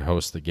record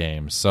host the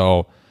game.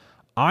 So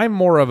I'm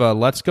more of a,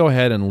 let's go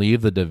ahead and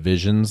leave the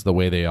divisions the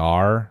way they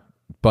are.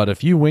 But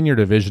if you win your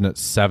division at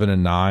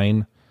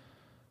 7-9,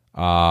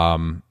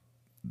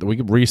 we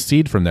could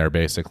reseed from there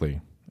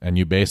basically. And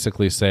you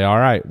basically say, all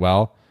right,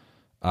 well,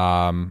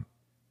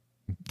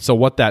 so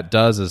what that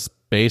does is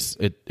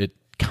it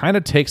kind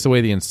of takes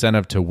away the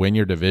incentive to win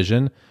your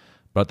division,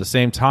 but at the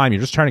same time, you're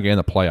just trying to get in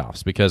the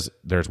playoffs because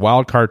there's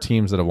wild card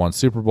teams that have won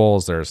Super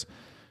Bowls. There's,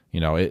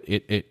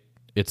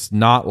 it's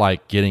not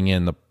like getting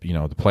in the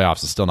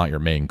playoffs is still not your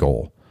main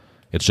goal.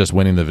 It's just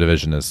winning the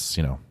division is,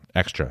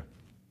 extra.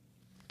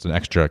 It's an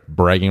extra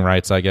bragging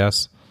rights, I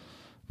guess.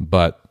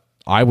 But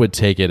I would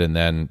take it and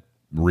then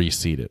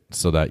reseed it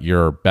so that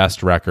your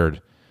best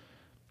record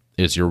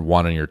is your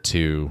 1 and your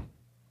 2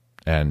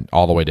 and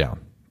all the way down.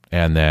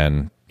 And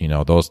then,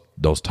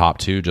 those top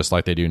 2, just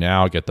like they do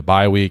now, get the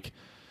bye week.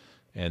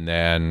 And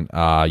then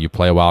you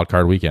play a wild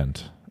card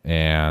weekend.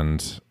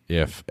 And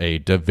if a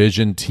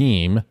division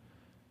team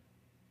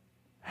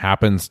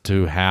happens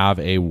to have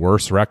a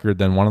worse record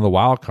than one of the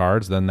wild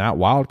cards, then that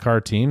wild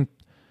card team,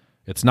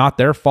 it's not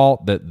their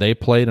fault that they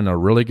played in a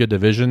really good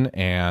division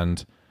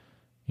and,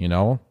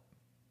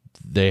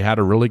 they had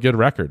a really good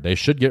record. They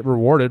should get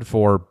rewarded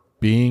for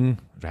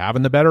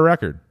having the better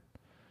record.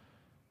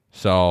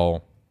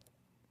 So,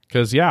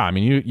 because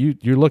you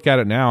look at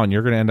it now and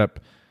you're going to end up,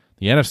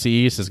 the NFC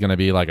East is going to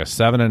be like a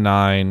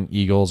 7-9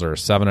 Eagles or a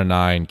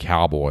 7-9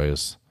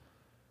 Cowboys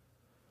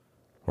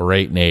or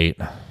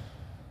 8-8,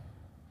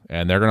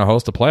 and they're going to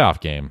host a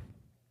playoff game,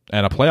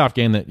 and a playoff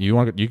game that you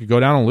could go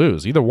down and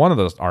lose. Either one of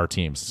those our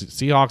teams,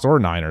 Seahawks or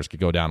Niners,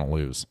 could go down and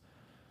lose.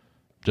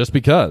 Just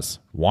because,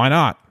 why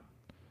not?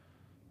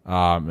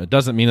 It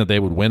doesn't mean that they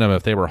would win them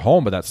if they were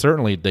home, but that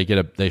certainly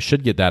they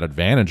should get that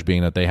advantage,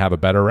 being that they have a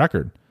better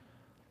record.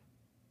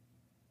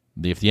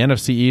 If the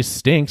NFC East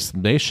stinks,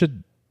 they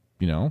should,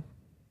 the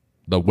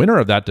winner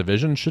of that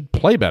division should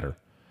play better.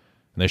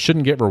 And they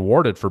shouldn't get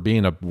rewarded for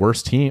being a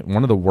worse team,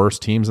 one of the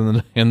worst teams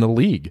in the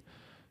league,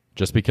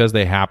 just because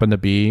they happen to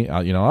be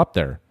up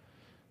there.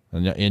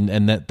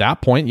 And at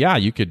that point,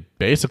 you could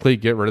basically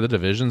get rid of the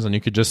divisions and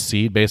you could just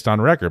seed based on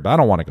record. But I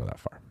don't want to go that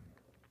far.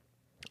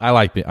 I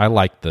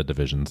like the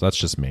divisions. That's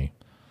just me.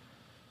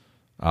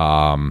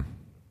 So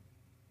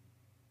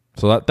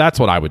that's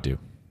what I would do.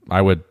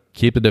 I would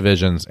keep the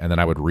divisions and then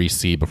I would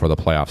reseed before the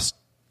playoffs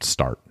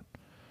start.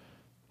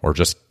 Or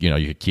just,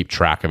 you could keep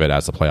track of it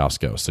as the playoffs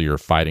go. So you're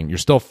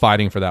still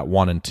fighting for that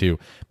 1 and 2.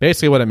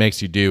 Basically what it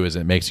makes you do is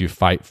it makes you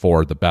fight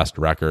for the best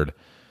record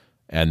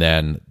and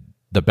then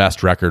the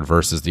best record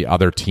versus the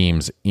other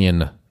teams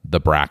in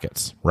the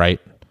brackets, right?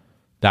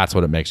 That's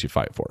what it makes you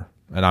fight for.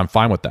 And I'm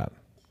fine with that.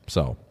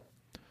 So,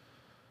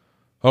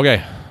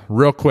 okay,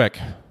 real quick.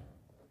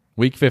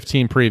 Week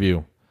 15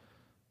 preview.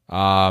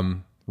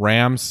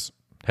 Rams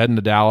heading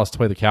to Dallas to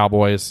play the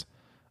Cowboys.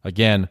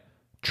 Again,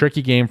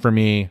 tricky game for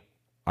me.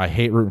 I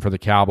hate rooting for the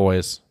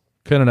Cowboys.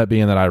 Could end up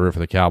being that I root for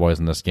the Cowboys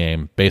in this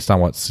game based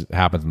on what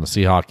happens in the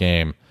Seahawks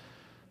game.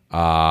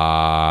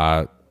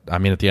 At the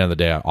end of the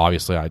day,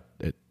 obviously,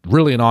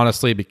 really and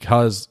honestly,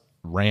 because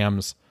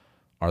Rams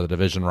are the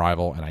division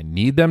rival and I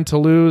need them to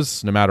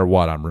lose, no matter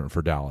what, I'm rooting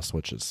for Dallas,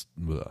 which is...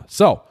 Ugh.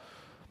 So,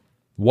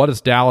 what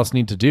does Dallas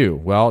need to do?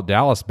 Well,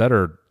 Dallas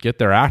better get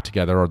their act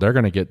together or they're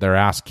going to get their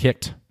ass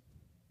kicked.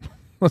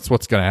 That's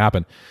what's going to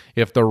happen.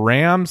 If the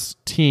Rams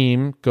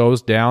team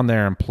goes down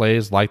there and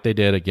plays like they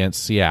did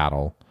against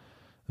Seattle,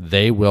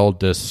 they will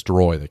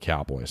destroy the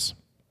Cowboys.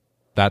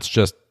 That's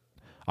just,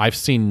 I've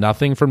seen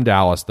nothing from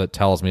Dallas that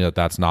tells me that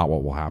that's not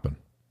what will happen.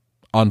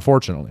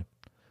 Unfortunately.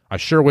 I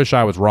sure wish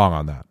I was wrong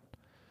on that.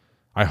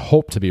 I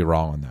hope to be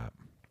wrong on that.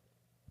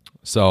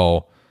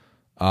 So,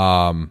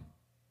 I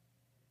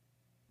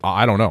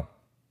don't know.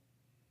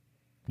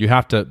 You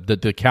have to,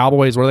 the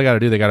Cowboys, what do they got to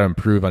do? They got to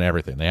improve on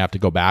everything. They have to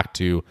go back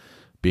to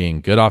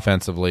being good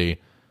offensively,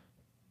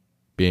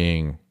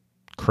 being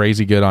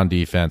crazy good on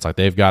defense. Like,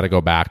 they've got to go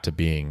back to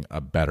being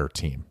a better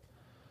team.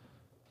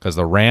 Because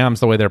the Rams,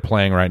 the way they're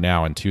playing right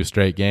now in 2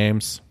 straight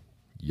games,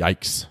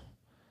 yikes.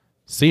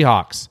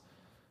 Seahawks,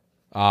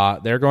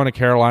 they're going to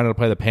Carolina to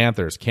play the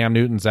Panthers. Cam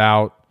Newton's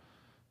out.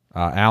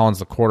 Allen's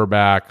the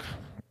quarterback.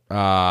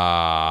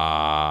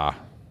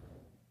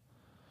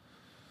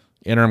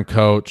 Interim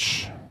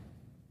coach.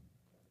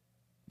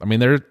 I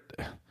mean,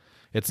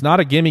 it's not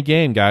a gimme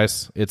game,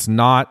 guys. It's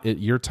not.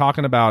 You're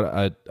talking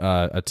about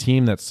a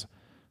team that's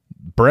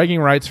bragging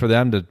rights for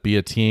them to be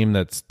a team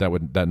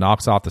that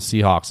knocks off the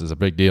Seahawks is a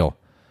big deal.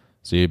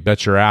 So you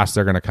bet your ass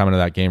they're going to come into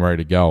that game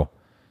ready to go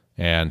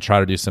and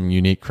try to do some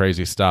unique,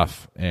 crazy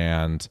stuff.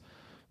 And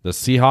the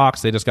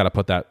Seahawks, they just got to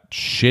put that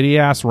shitty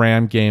ass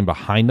Ram game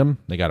behind them.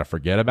 They got to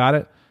forget about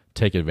it,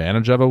 take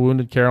advantage of a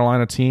wounded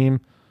Carolina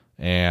team,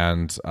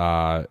 and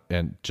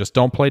just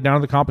don't play down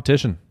to the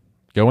competition.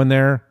 Go in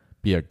there.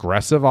 Be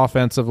aggressive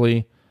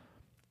offensively.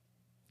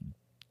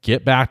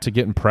 Get back to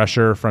getting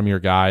pressure from your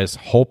guys.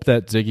 Hope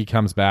that Ziggy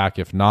comes back.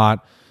 If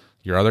not,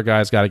 your other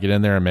guys got to get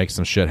in there and make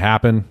some shit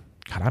happen.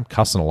 God, I'm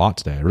cussing a lot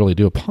today. I really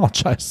do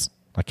apologize.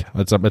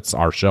 It's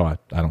our show. I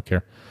don't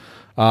care.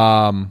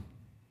 And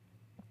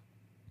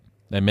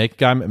make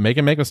him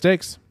make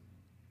mistakes.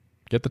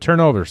 Get the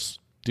turnovers.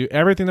 Do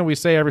everything that we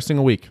say every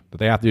single week that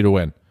they have to do to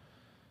win.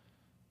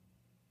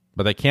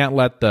 But they can't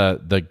let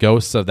the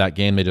ghosts of that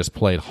game they just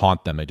played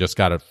haunt them. They just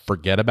got to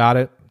forget about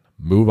it,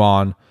 move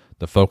on.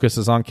 The focus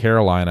is on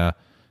Carolina,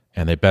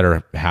 and they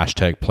better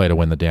hashtag play to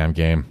win the damn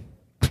game.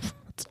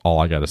 That's all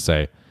I got to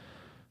say.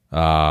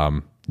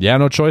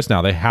 No choice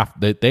now. They have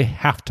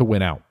to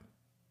win out.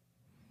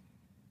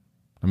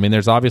 I mean,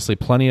 there's obviously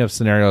plenty of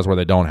scenarios where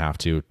they don't have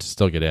to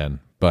still get in.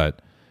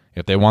 But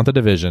if they want the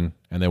division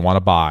and they want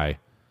to buy,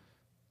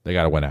 they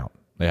got to win out.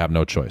 They have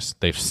no choice.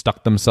 They've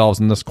stuck themselves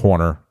in this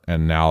corner,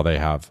 and now they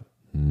have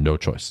no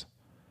choice.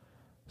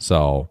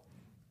 So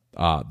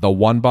the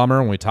one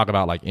bummer when we talk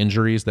about like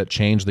injuries that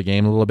change the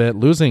game a little bit,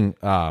 losing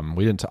I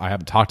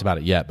haven't talked about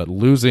it yet, but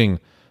losing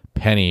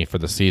Penny for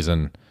the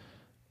season,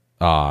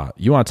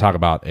 you want to talk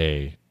about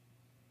a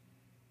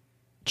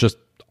just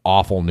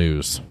awful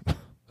news.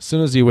 As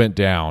soon as he went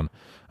down,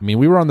 I mean,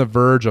 we were on the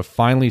verge of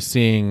finally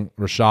seeing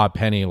Rashad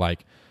Penny,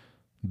 like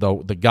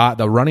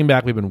the running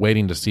back we've been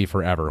waiting to see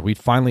forever. We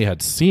finally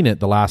had seen it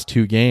the last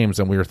 2 games,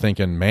 and we were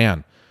thinking,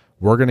 man,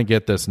 we're going to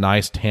get this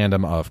nice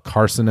tandem of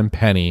Carson and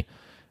Penny,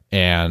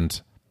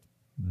 and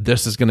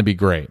this is going to be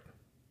great.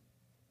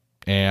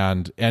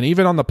 And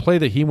even on the play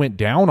that he went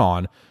down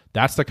on,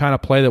 that's the kind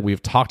of play that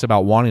we've talked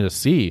about wanting to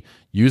see,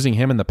 using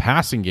him in the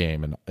passing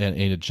game. And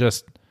it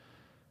just,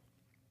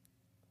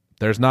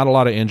 there's not a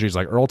lot of injuries,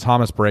 like Earl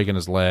Thomas breaking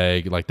his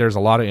leg. Like, there's a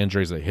lot of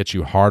injuries that hit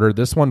you harder.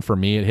 This one, for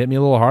me, it hit me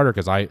a little harder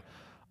because I've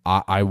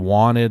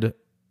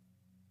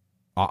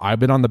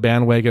been on the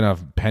bandwagon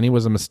of Penny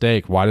was a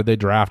mistake. Why did they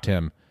draft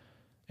him?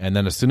 And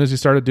then as soon as he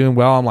started doing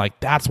well, I'm like,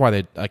 that's why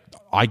they, like,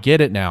 I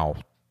get it now.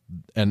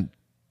 And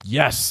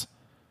yes.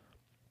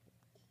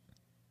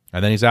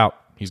 And then he's out.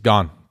 He's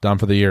gone. Done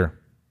for the year.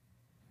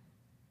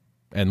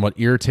 And what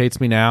irritates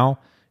me now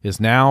is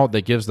now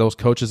that gives those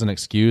coaches an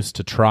excuse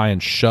to try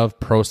and shove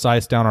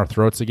Prosise down our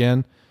throats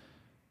again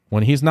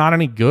when he's not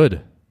any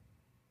good.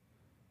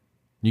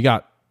 You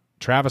got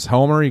Travis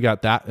Homer. You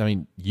got that. I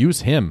mean,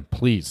 use him,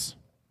 please.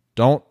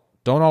 Don't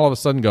all of a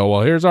sudden go,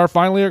 well, here's our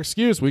finally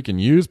excuse. We can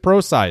use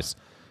Prosise.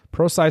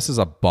 Prosise is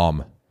a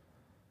bum.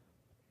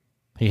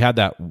 He had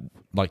that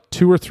like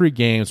 2 or 3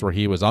 games where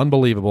he was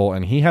unbelievable,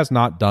 and he has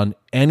not done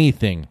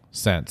anything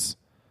since.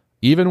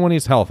 Even when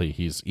he's healthy,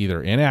 he's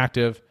either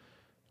inactive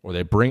or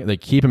they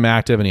keep him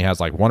active and he has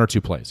like 1 or 2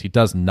 plays. He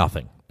does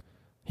nothing.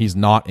 He's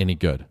not any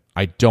good.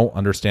 I don't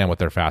understand what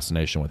their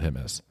fascination with him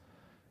is.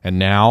 And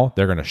now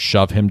they're going to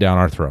shove him down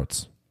our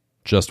throats.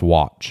 Just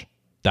watch.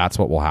 That's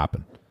what will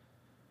happen.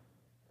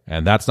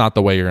 And that's not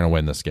the way you're going to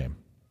win this game.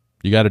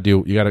 You got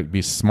to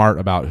be smart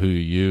about who you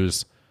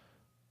use.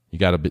 You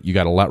got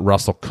to let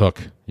Russell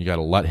cook. You got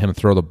to let him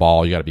throw the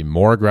ball. You got to be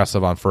more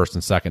aggressive on 1st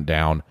and 2nd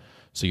down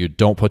so you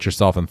don't put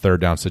yourself in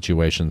 3rd down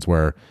situations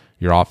where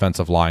your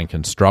offensive line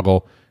can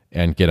struggle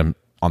and get him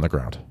on the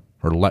ground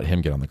or let him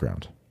get on the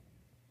ground.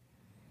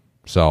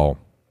 So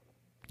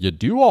you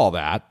do all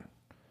that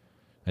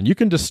and you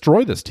can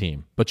destroy this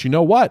team. But you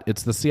know what?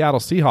 It's the Seattle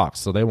Seahawks,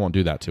 so they won't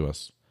do that to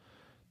us.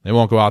 They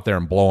won't go out there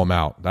and blow them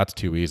out. That's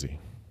too easy.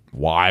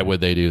 Why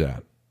would they do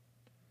that?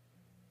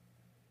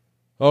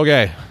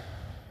 Okay.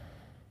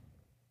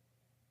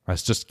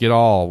 Let's just get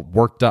all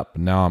worked up,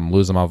 and now I'm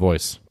losing my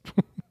voice.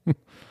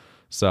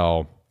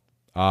 So,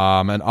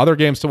 and other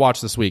games to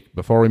watch this week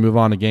before we move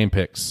on to game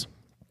picks.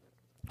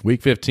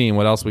 Week 15,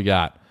 what else we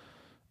got?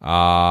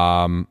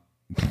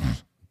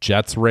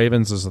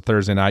 Jets-Ravens is a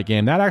Thursday night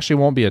game. That actually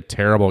won't be a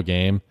terrible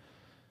game.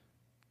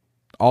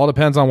 All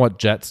depends on what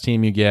Jets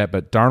team you get,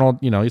 but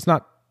Darnold,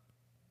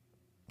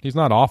 he's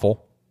not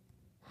awful.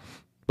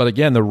 But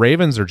again, the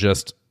Ravens they're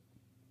just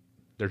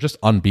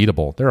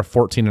unbeatable. They're a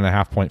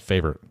 14.5-point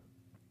favorite.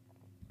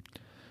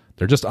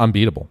 They're just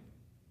unbeatable.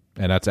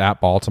 And that's at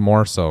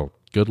Baltimore, so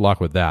good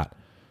luck with that.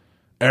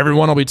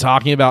 Everyone will be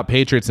talking about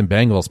Patriots and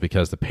Bengals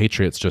because the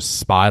Patriots just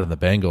spied on the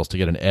Bengals to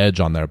get an edge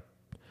on their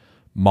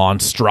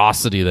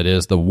monstrosity that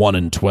is the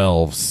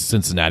 1-12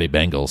 Cincinnati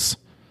Bengals.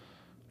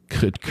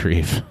 Good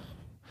grief.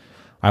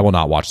 I will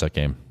not watch that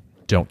game.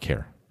 Don't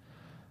care.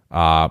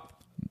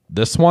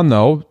 This one,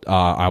 though,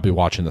 I'll be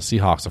watching the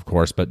Seahawks, of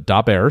course, but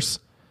Da Bears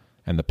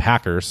and the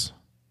Packers.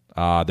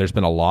 There's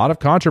been a lot of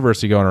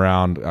controversy going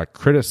around,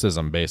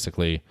 criticism,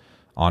 basically,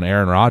 on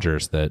Aaron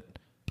Rodgers that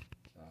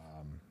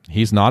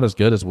he's not as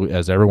good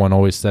as everyone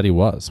always said he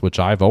was, which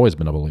I've always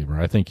been a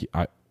believer. I think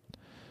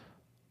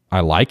I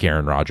like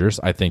Aaron Rodgers.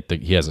 I think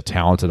that he has a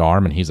talented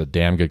arm and he's a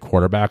damn good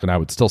quarterback, and I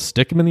would still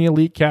stick him in the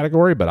elite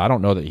category, but I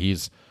don't know that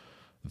he's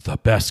the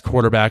best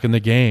quarterback in the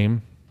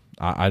game.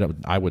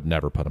 I would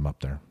never put him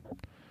up there.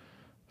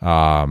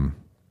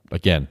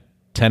 Again,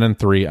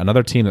 10-3,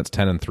 another team that's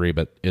 10-3,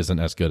 but isn't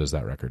as good as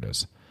that record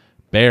is.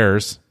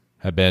 Bears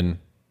have been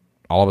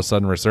all of a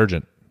sudden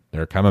resurgent.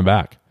 They're coming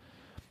back.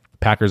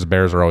 Packers,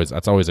 Bears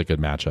that's always a good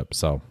matchup.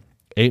 So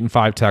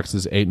 8-5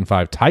 Texans,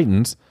 8-5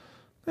 Titans.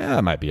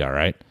 That might be all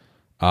right.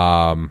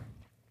 Well,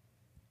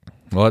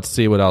 let's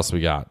see what else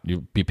we got.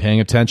 You be paying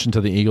attention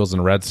to the Eagles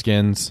and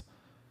Redskins.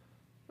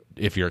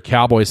 If you're a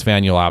Cowboys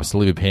fan, you'll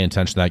absolutely be paying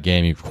attention to that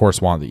game. You, of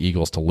course, want the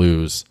Eagles to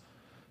lose.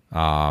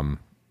 And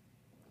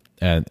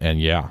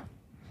yeah,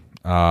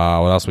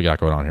 What else we got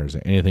going on here? Is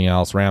there anything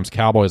else? Rams,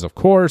 Cowboys, of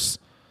course.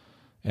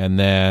 And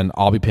then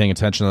I'll be paying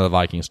attention to the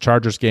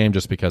Vikings-Chargers game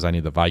just because I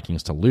need the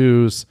Vikings to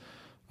lose.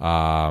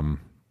 Niners,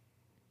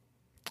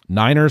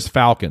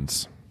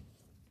 Falcons.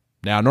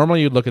 Now,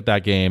 normally you'd look at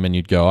that game and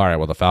you'd go, all right,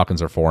 well, the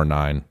Falcons are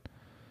 4-9.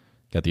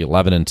 Got the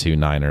 11-2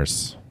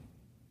 Niners.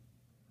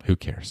 Who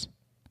cares?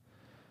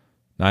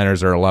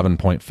 Niners are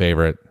 11-point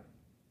favorite.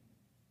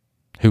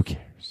 Who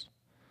cares?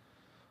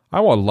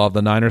 I would love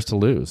the Niners to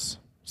lose.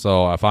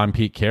 So if I'm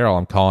Pete Carroll,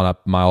 I'm calling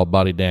up my old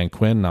buddy Dan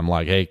Quinn, and I'm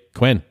like, hey,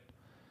 Quinn,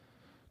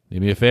 do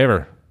me a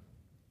favor.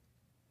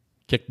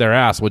 Kick their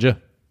ass, would you?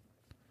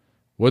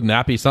 Wouldn't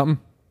that be something?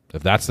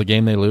 If that's the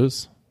game they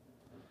lose?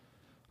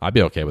 I'd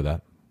be okay with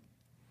that.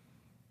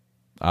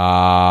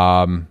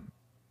 And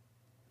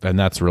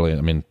that's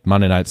really,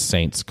 Monday night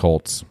Saints,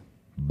 Colts.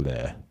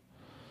 Bleh.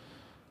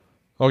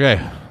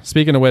 Okay,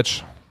 speaking of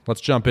which,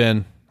 let's jump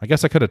in. I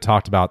guess I could have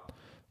talked about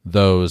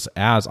those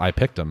as I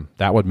picked them.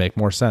 That would make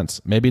more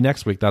sense. Maybe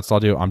next week that's what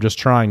I'll do. I'm just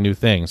trying new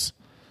things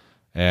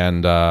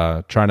and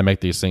trying to make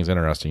these things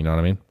interesting, you know what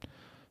I mean?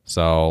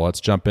 So let's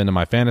jump into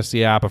my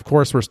fantasy app. Of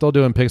course, we're still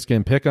doing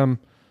Pigskin Pick'em.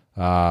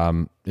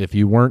 If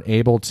you weren't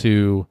able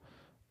to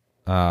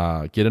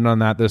get in on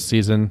that this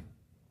season,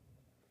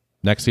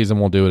 next season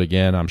we'll do it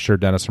again. I'm sure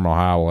Dennis from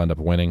Ohio will end up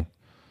winning.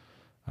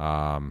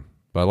 But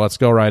let's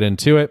go right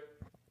into it.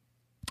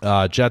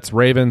 Jets,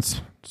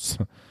 Ravens,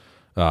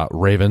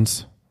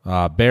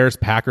 Bears,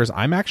 Packers.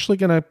 I'm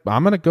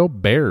gonna go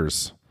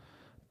Bears.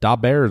 Da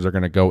Bears are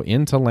gonna go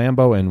into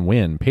Lambeau and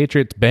win.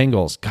 Patriots,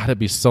 Bengals. God, it'd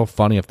be so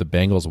funny if the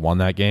Bengals won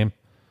that game.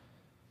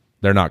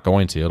 They're not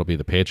going to. It'll be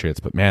the Patriots,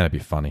 but man, it'd be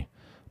funny.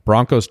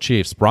 Broncos,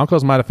 Chiefs.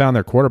 Broncos might have found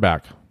their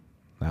quarterback.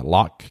 That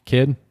Locke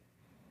kid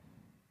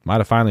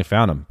might have finally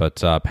found him, but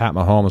Pat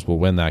Mahomes will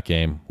win that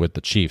game with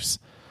the Chiefs.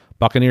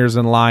 Buccaneers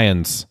and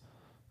Lions.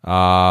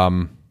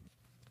 I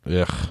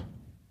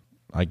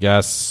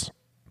guess,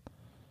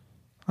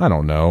 I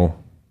don't know.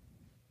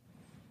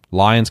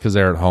 Lions because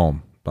they're at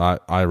home,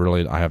 but I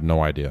have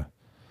no idea.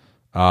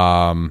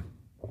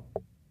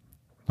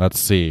 Let's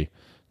see.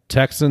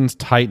 Texans,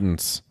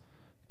 Titans.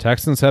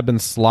 Texans have been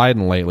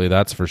sliding lately,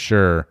 that's for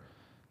sure.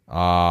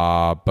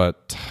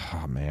 But,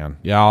 man.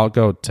 Yeah, I'll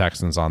go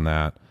Texans on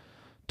that.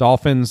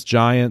 Dolphins,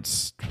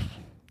 Giants.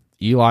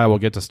 Eli will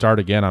get to start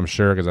again, I'm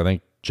sure, because I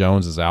think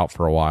Jones is out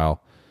for a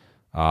while.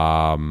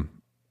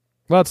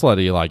 Let's let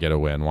Eli get a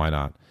win. Why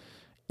not?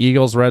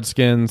 Eagles,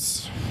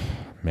 Redskins.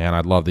 Man,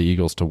 I'd love the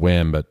Eagles to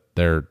win, but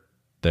they're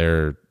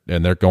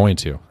going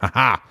to.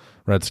 Ha!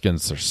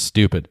 Redskins are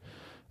stupid.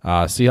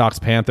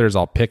 Seahawks, Panthers.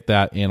 I'll pick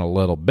that in a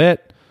little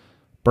bit.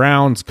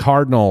 Browns,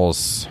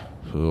 Cardinals.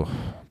 Ooh,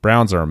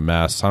 Browns are a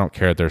mess. I don't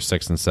care if they're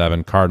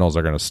 6-7. Cardinals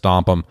are going to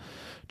stomp them.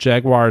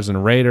 Jaguars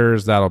and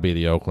Raiders. That'll be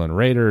the Oakland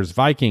Raiders.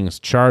 Vikings,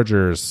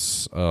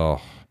 Chargers.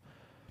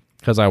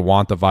 Because I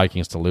want the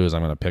Vikings to lose,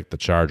 I'm going to pick the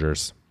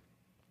Chargers.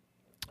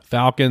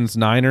 Falcons,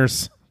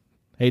 Niners.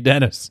 Hey,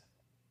 Dennis.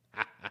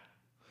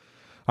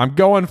 I'm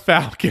going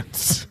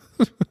Falcons.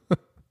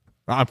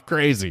 I'm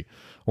crazy.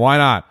 Why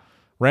not?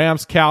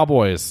 Rams,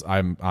 Cowboys.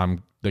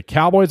 The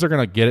Cowboys are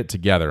going to get it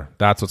together.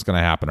 That's what's going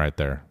to happen right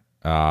there.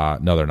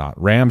 No, they're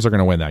not. Rams are going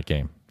to win that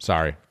game.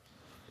 Sorry.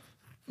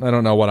 I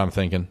don't know what I'm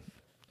thinking.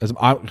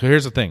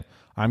 Here's the thing.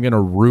 I'm going to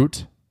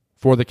root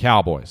for the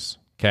Cowboys.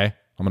 Okay?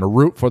 I'm going to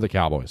root for the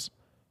Cowboys.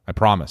 I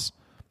promise.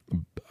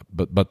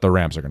 But the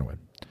Rams are going to win.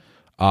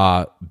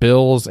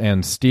 Bills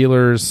and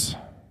Steelers.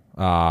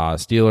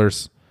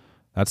 Steelers.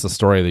 That's the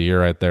story of the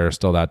year right there.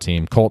 Still that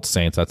team. Colts,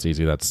 Saints. That's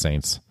easy. That's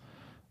Saints.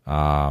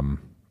 And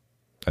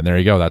there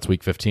you go. That's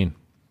week 15.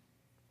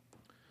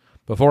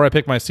 Before I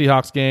pick my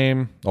Seahawks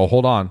game. Oh,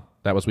 hold on.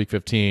 That was week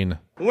 15.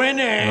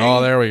 Winning.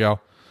 Oh, there we go.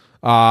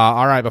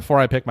 All right. Before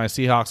I pick my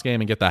Seahawks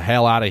game and get the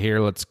hell out of here,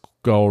 let's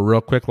go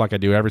real quick like I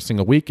do every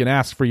single week and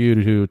ask for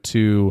you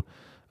to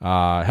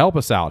help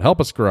us out.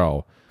 Help us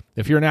grow.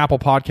 If you're an Apple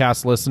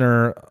Podcast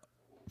listener,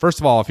 first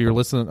of all, if you're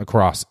listening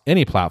across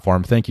any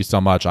platform, thank you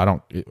so much.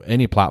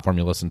 Any platform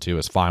you listen to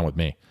is fine with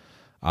me.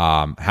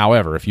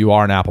 However, if you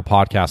are an Apple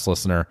Podcast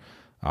listener,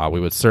 we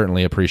would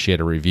certainly appreciate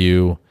a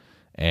review.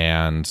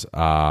 And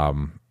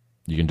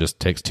you can just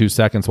take 2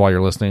 seconds while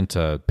you're listening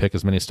to pick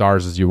as many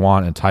stars as you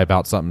want and type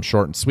out something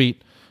short and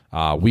sweet.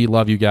 We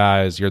love you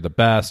guys. You're the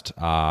best.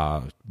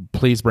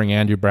 Please bring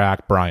Andrew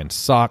back. Brian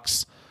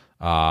sucks.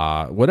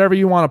 Whatever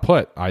you want to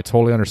put, I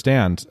totally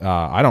understand.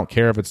 I don't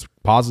care if it's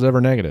positive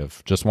or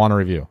negative. Just want a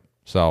review.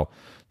 So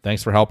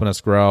thanks for helping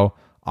us grow.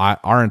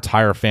 Our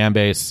entire fan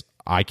base,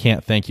 I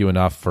can't thank you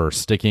enough for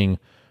sticking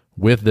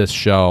with this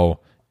show,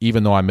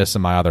 even though I'm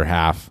missing my other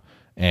half.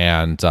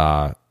 And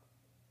I'm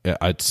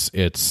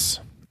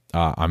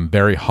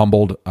very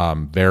humbled.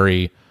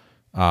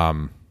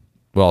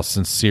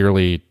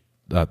 Sincerely.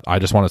 I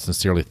just want to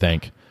sincerely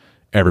thank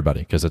everybody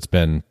because it's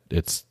been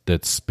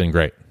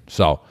great.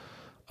 So,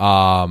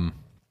 also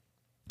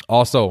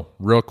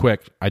real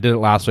quick, I did it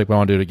last week, but I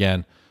want to do it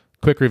again.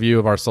 quick review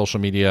of our social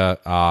media.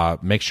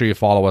 Make sure you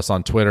follow us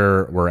on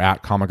Twitter. We're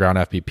at Common Ground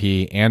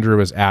FBP. Andrew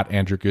is at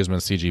Andrew Guzman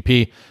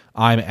CGP.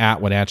 I'm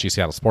at Wenatchee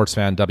Seattle Sports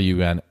Fan,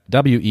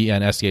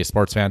 WENSEA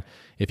Sports Fan.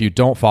 If you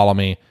don't follow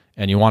me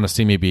and you want to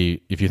see me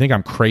if you think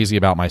I'm crazy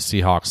about my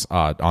Seahawks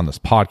on this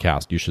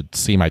podcast, you should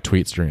see my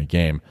tweets during a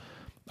game.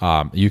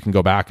 You can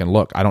go back and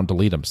look. I don't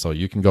delete them, so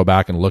you can go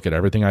back and look at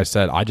everything I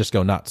said. I just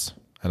go nuts,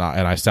 and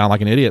I sound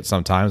like an idiot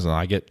sometimes, and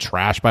I get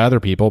trashed by other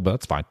people, but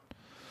that's fine.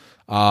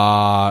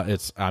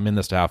 I'm in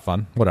this to have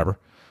fun, whatever.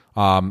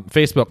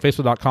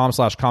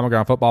 Facebook.com/Common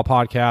Ground Football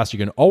Podcast. You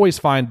can always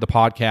find the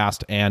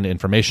podcast and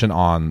information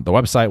on the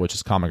website, which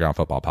is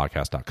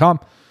commongroundfootballpodcast.com.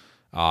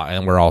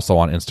 And we're also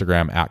on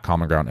Instagram at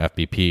Common Ground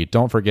FBP.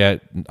 Don't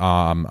forget,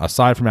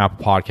 aside from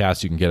Apple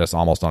Podcasts, you can get us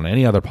almost on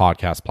any other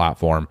podcast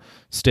platform,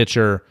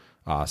 Stitcher,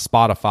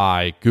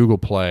 Spotify, Google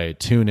Play,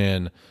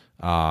 TuneIn,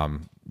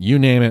 you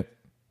name it,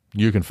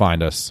 you can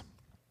find us.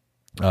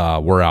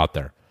 We're out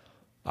there.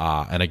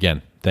 And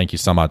again, thank you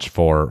so much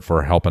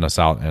for helping us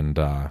out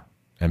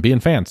and being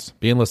fans,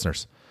 being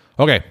listeners.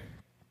 Okay.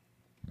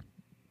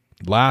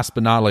 Last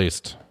but not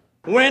least.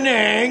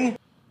 Winning.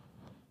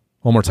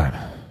 One more time.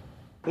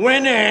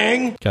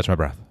 Winning. Catch my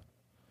breath.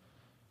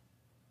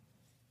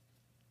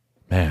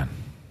 Man.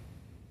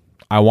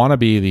 I want to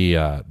be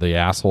the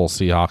asshole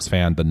Seahawks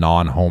fan, the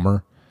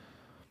non-homer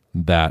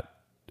that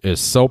is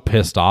so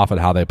pissed off at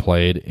how they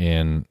played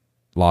in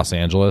Los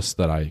Angeles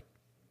that I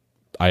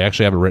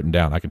actually have it written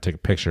down. I can take a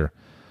picture.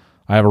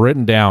 I have it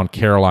written down,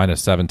 Carolina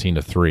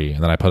 17-3,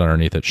 and then I put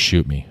underneath it,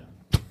 shoot me.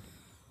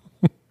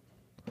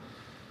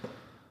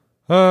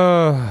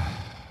 I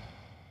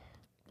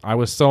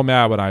was so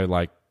mad when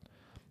I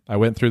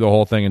went through the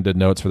whole thing and did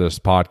notes for this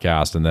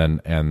podcast,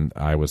 and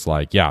I was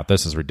like, yeah,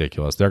 this is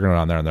ridiculous. They're going to go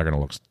down there and they're going to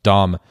look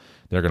dumb.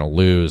 They're going to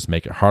lose,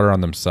 make it harder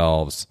on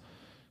themselves.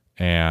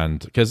 And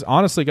because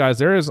honestly, guys,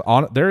 there is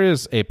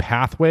a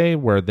pathway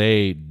where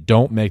they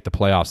don't make the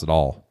playoffs at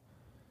all.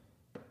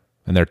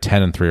 And they're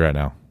 10-3 right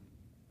now.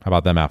 How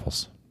about them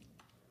apples?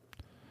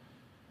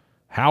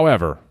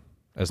 However,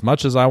 as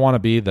much as I want to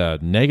be the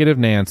negative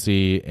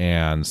Nancy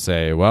and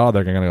say, well,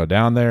 they're going to go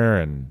down there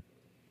and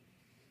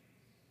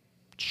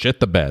shit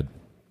the bed.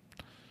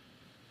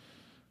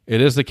 It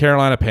is the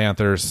Carolina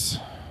Panthers.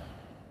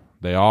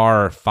 They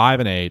are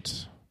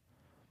 5-8.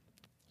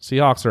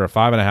 Seahawks are a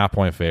 5.5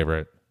 point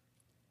favorite.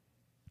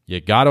 You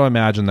got to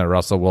imagine that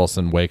Russell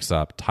Wilson wakes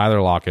up.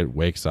 Tyler Lockett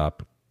wakes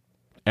up.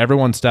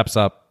 Everyone steps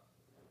up.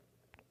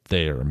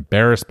 They are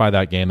embarrassed by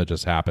that game that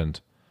just happened.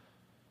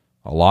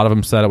 A lot of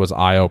them said it was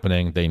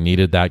eye-opening. They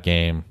needed that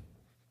game.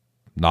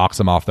 Knocks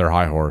them off their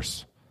high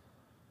horse.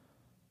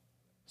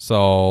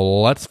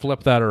 So let's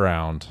flip that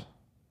around.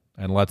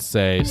 And let's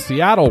say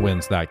Seattle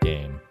wins that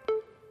game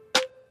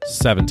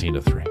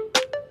 17-3.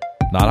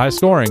 Not high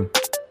scoring,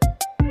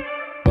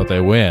 but they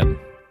win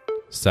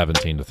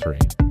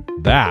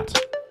 17-3. That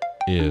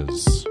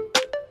is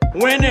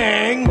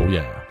winning. Oh,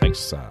 yeah.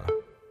 Thanks.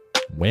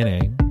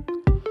 Winning.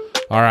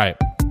 All right.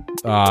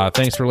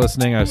 Thanks for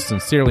listening. I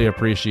sincerely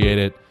appreciate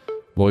it.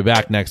 We'll be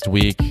back next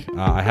week.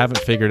 I haven't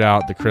figured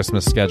out the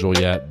Christmas schedule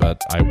yet,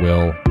 but I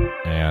will.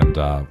 And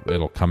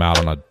it'll come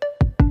out on a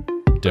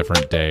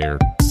different day or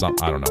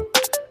something. I don't know.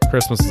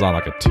 Christmas is on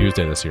like a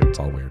Tuesday this year. It's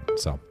all weird.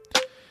 So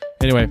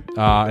anyway,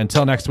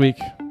 until next week,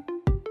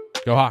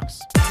 go Hawks.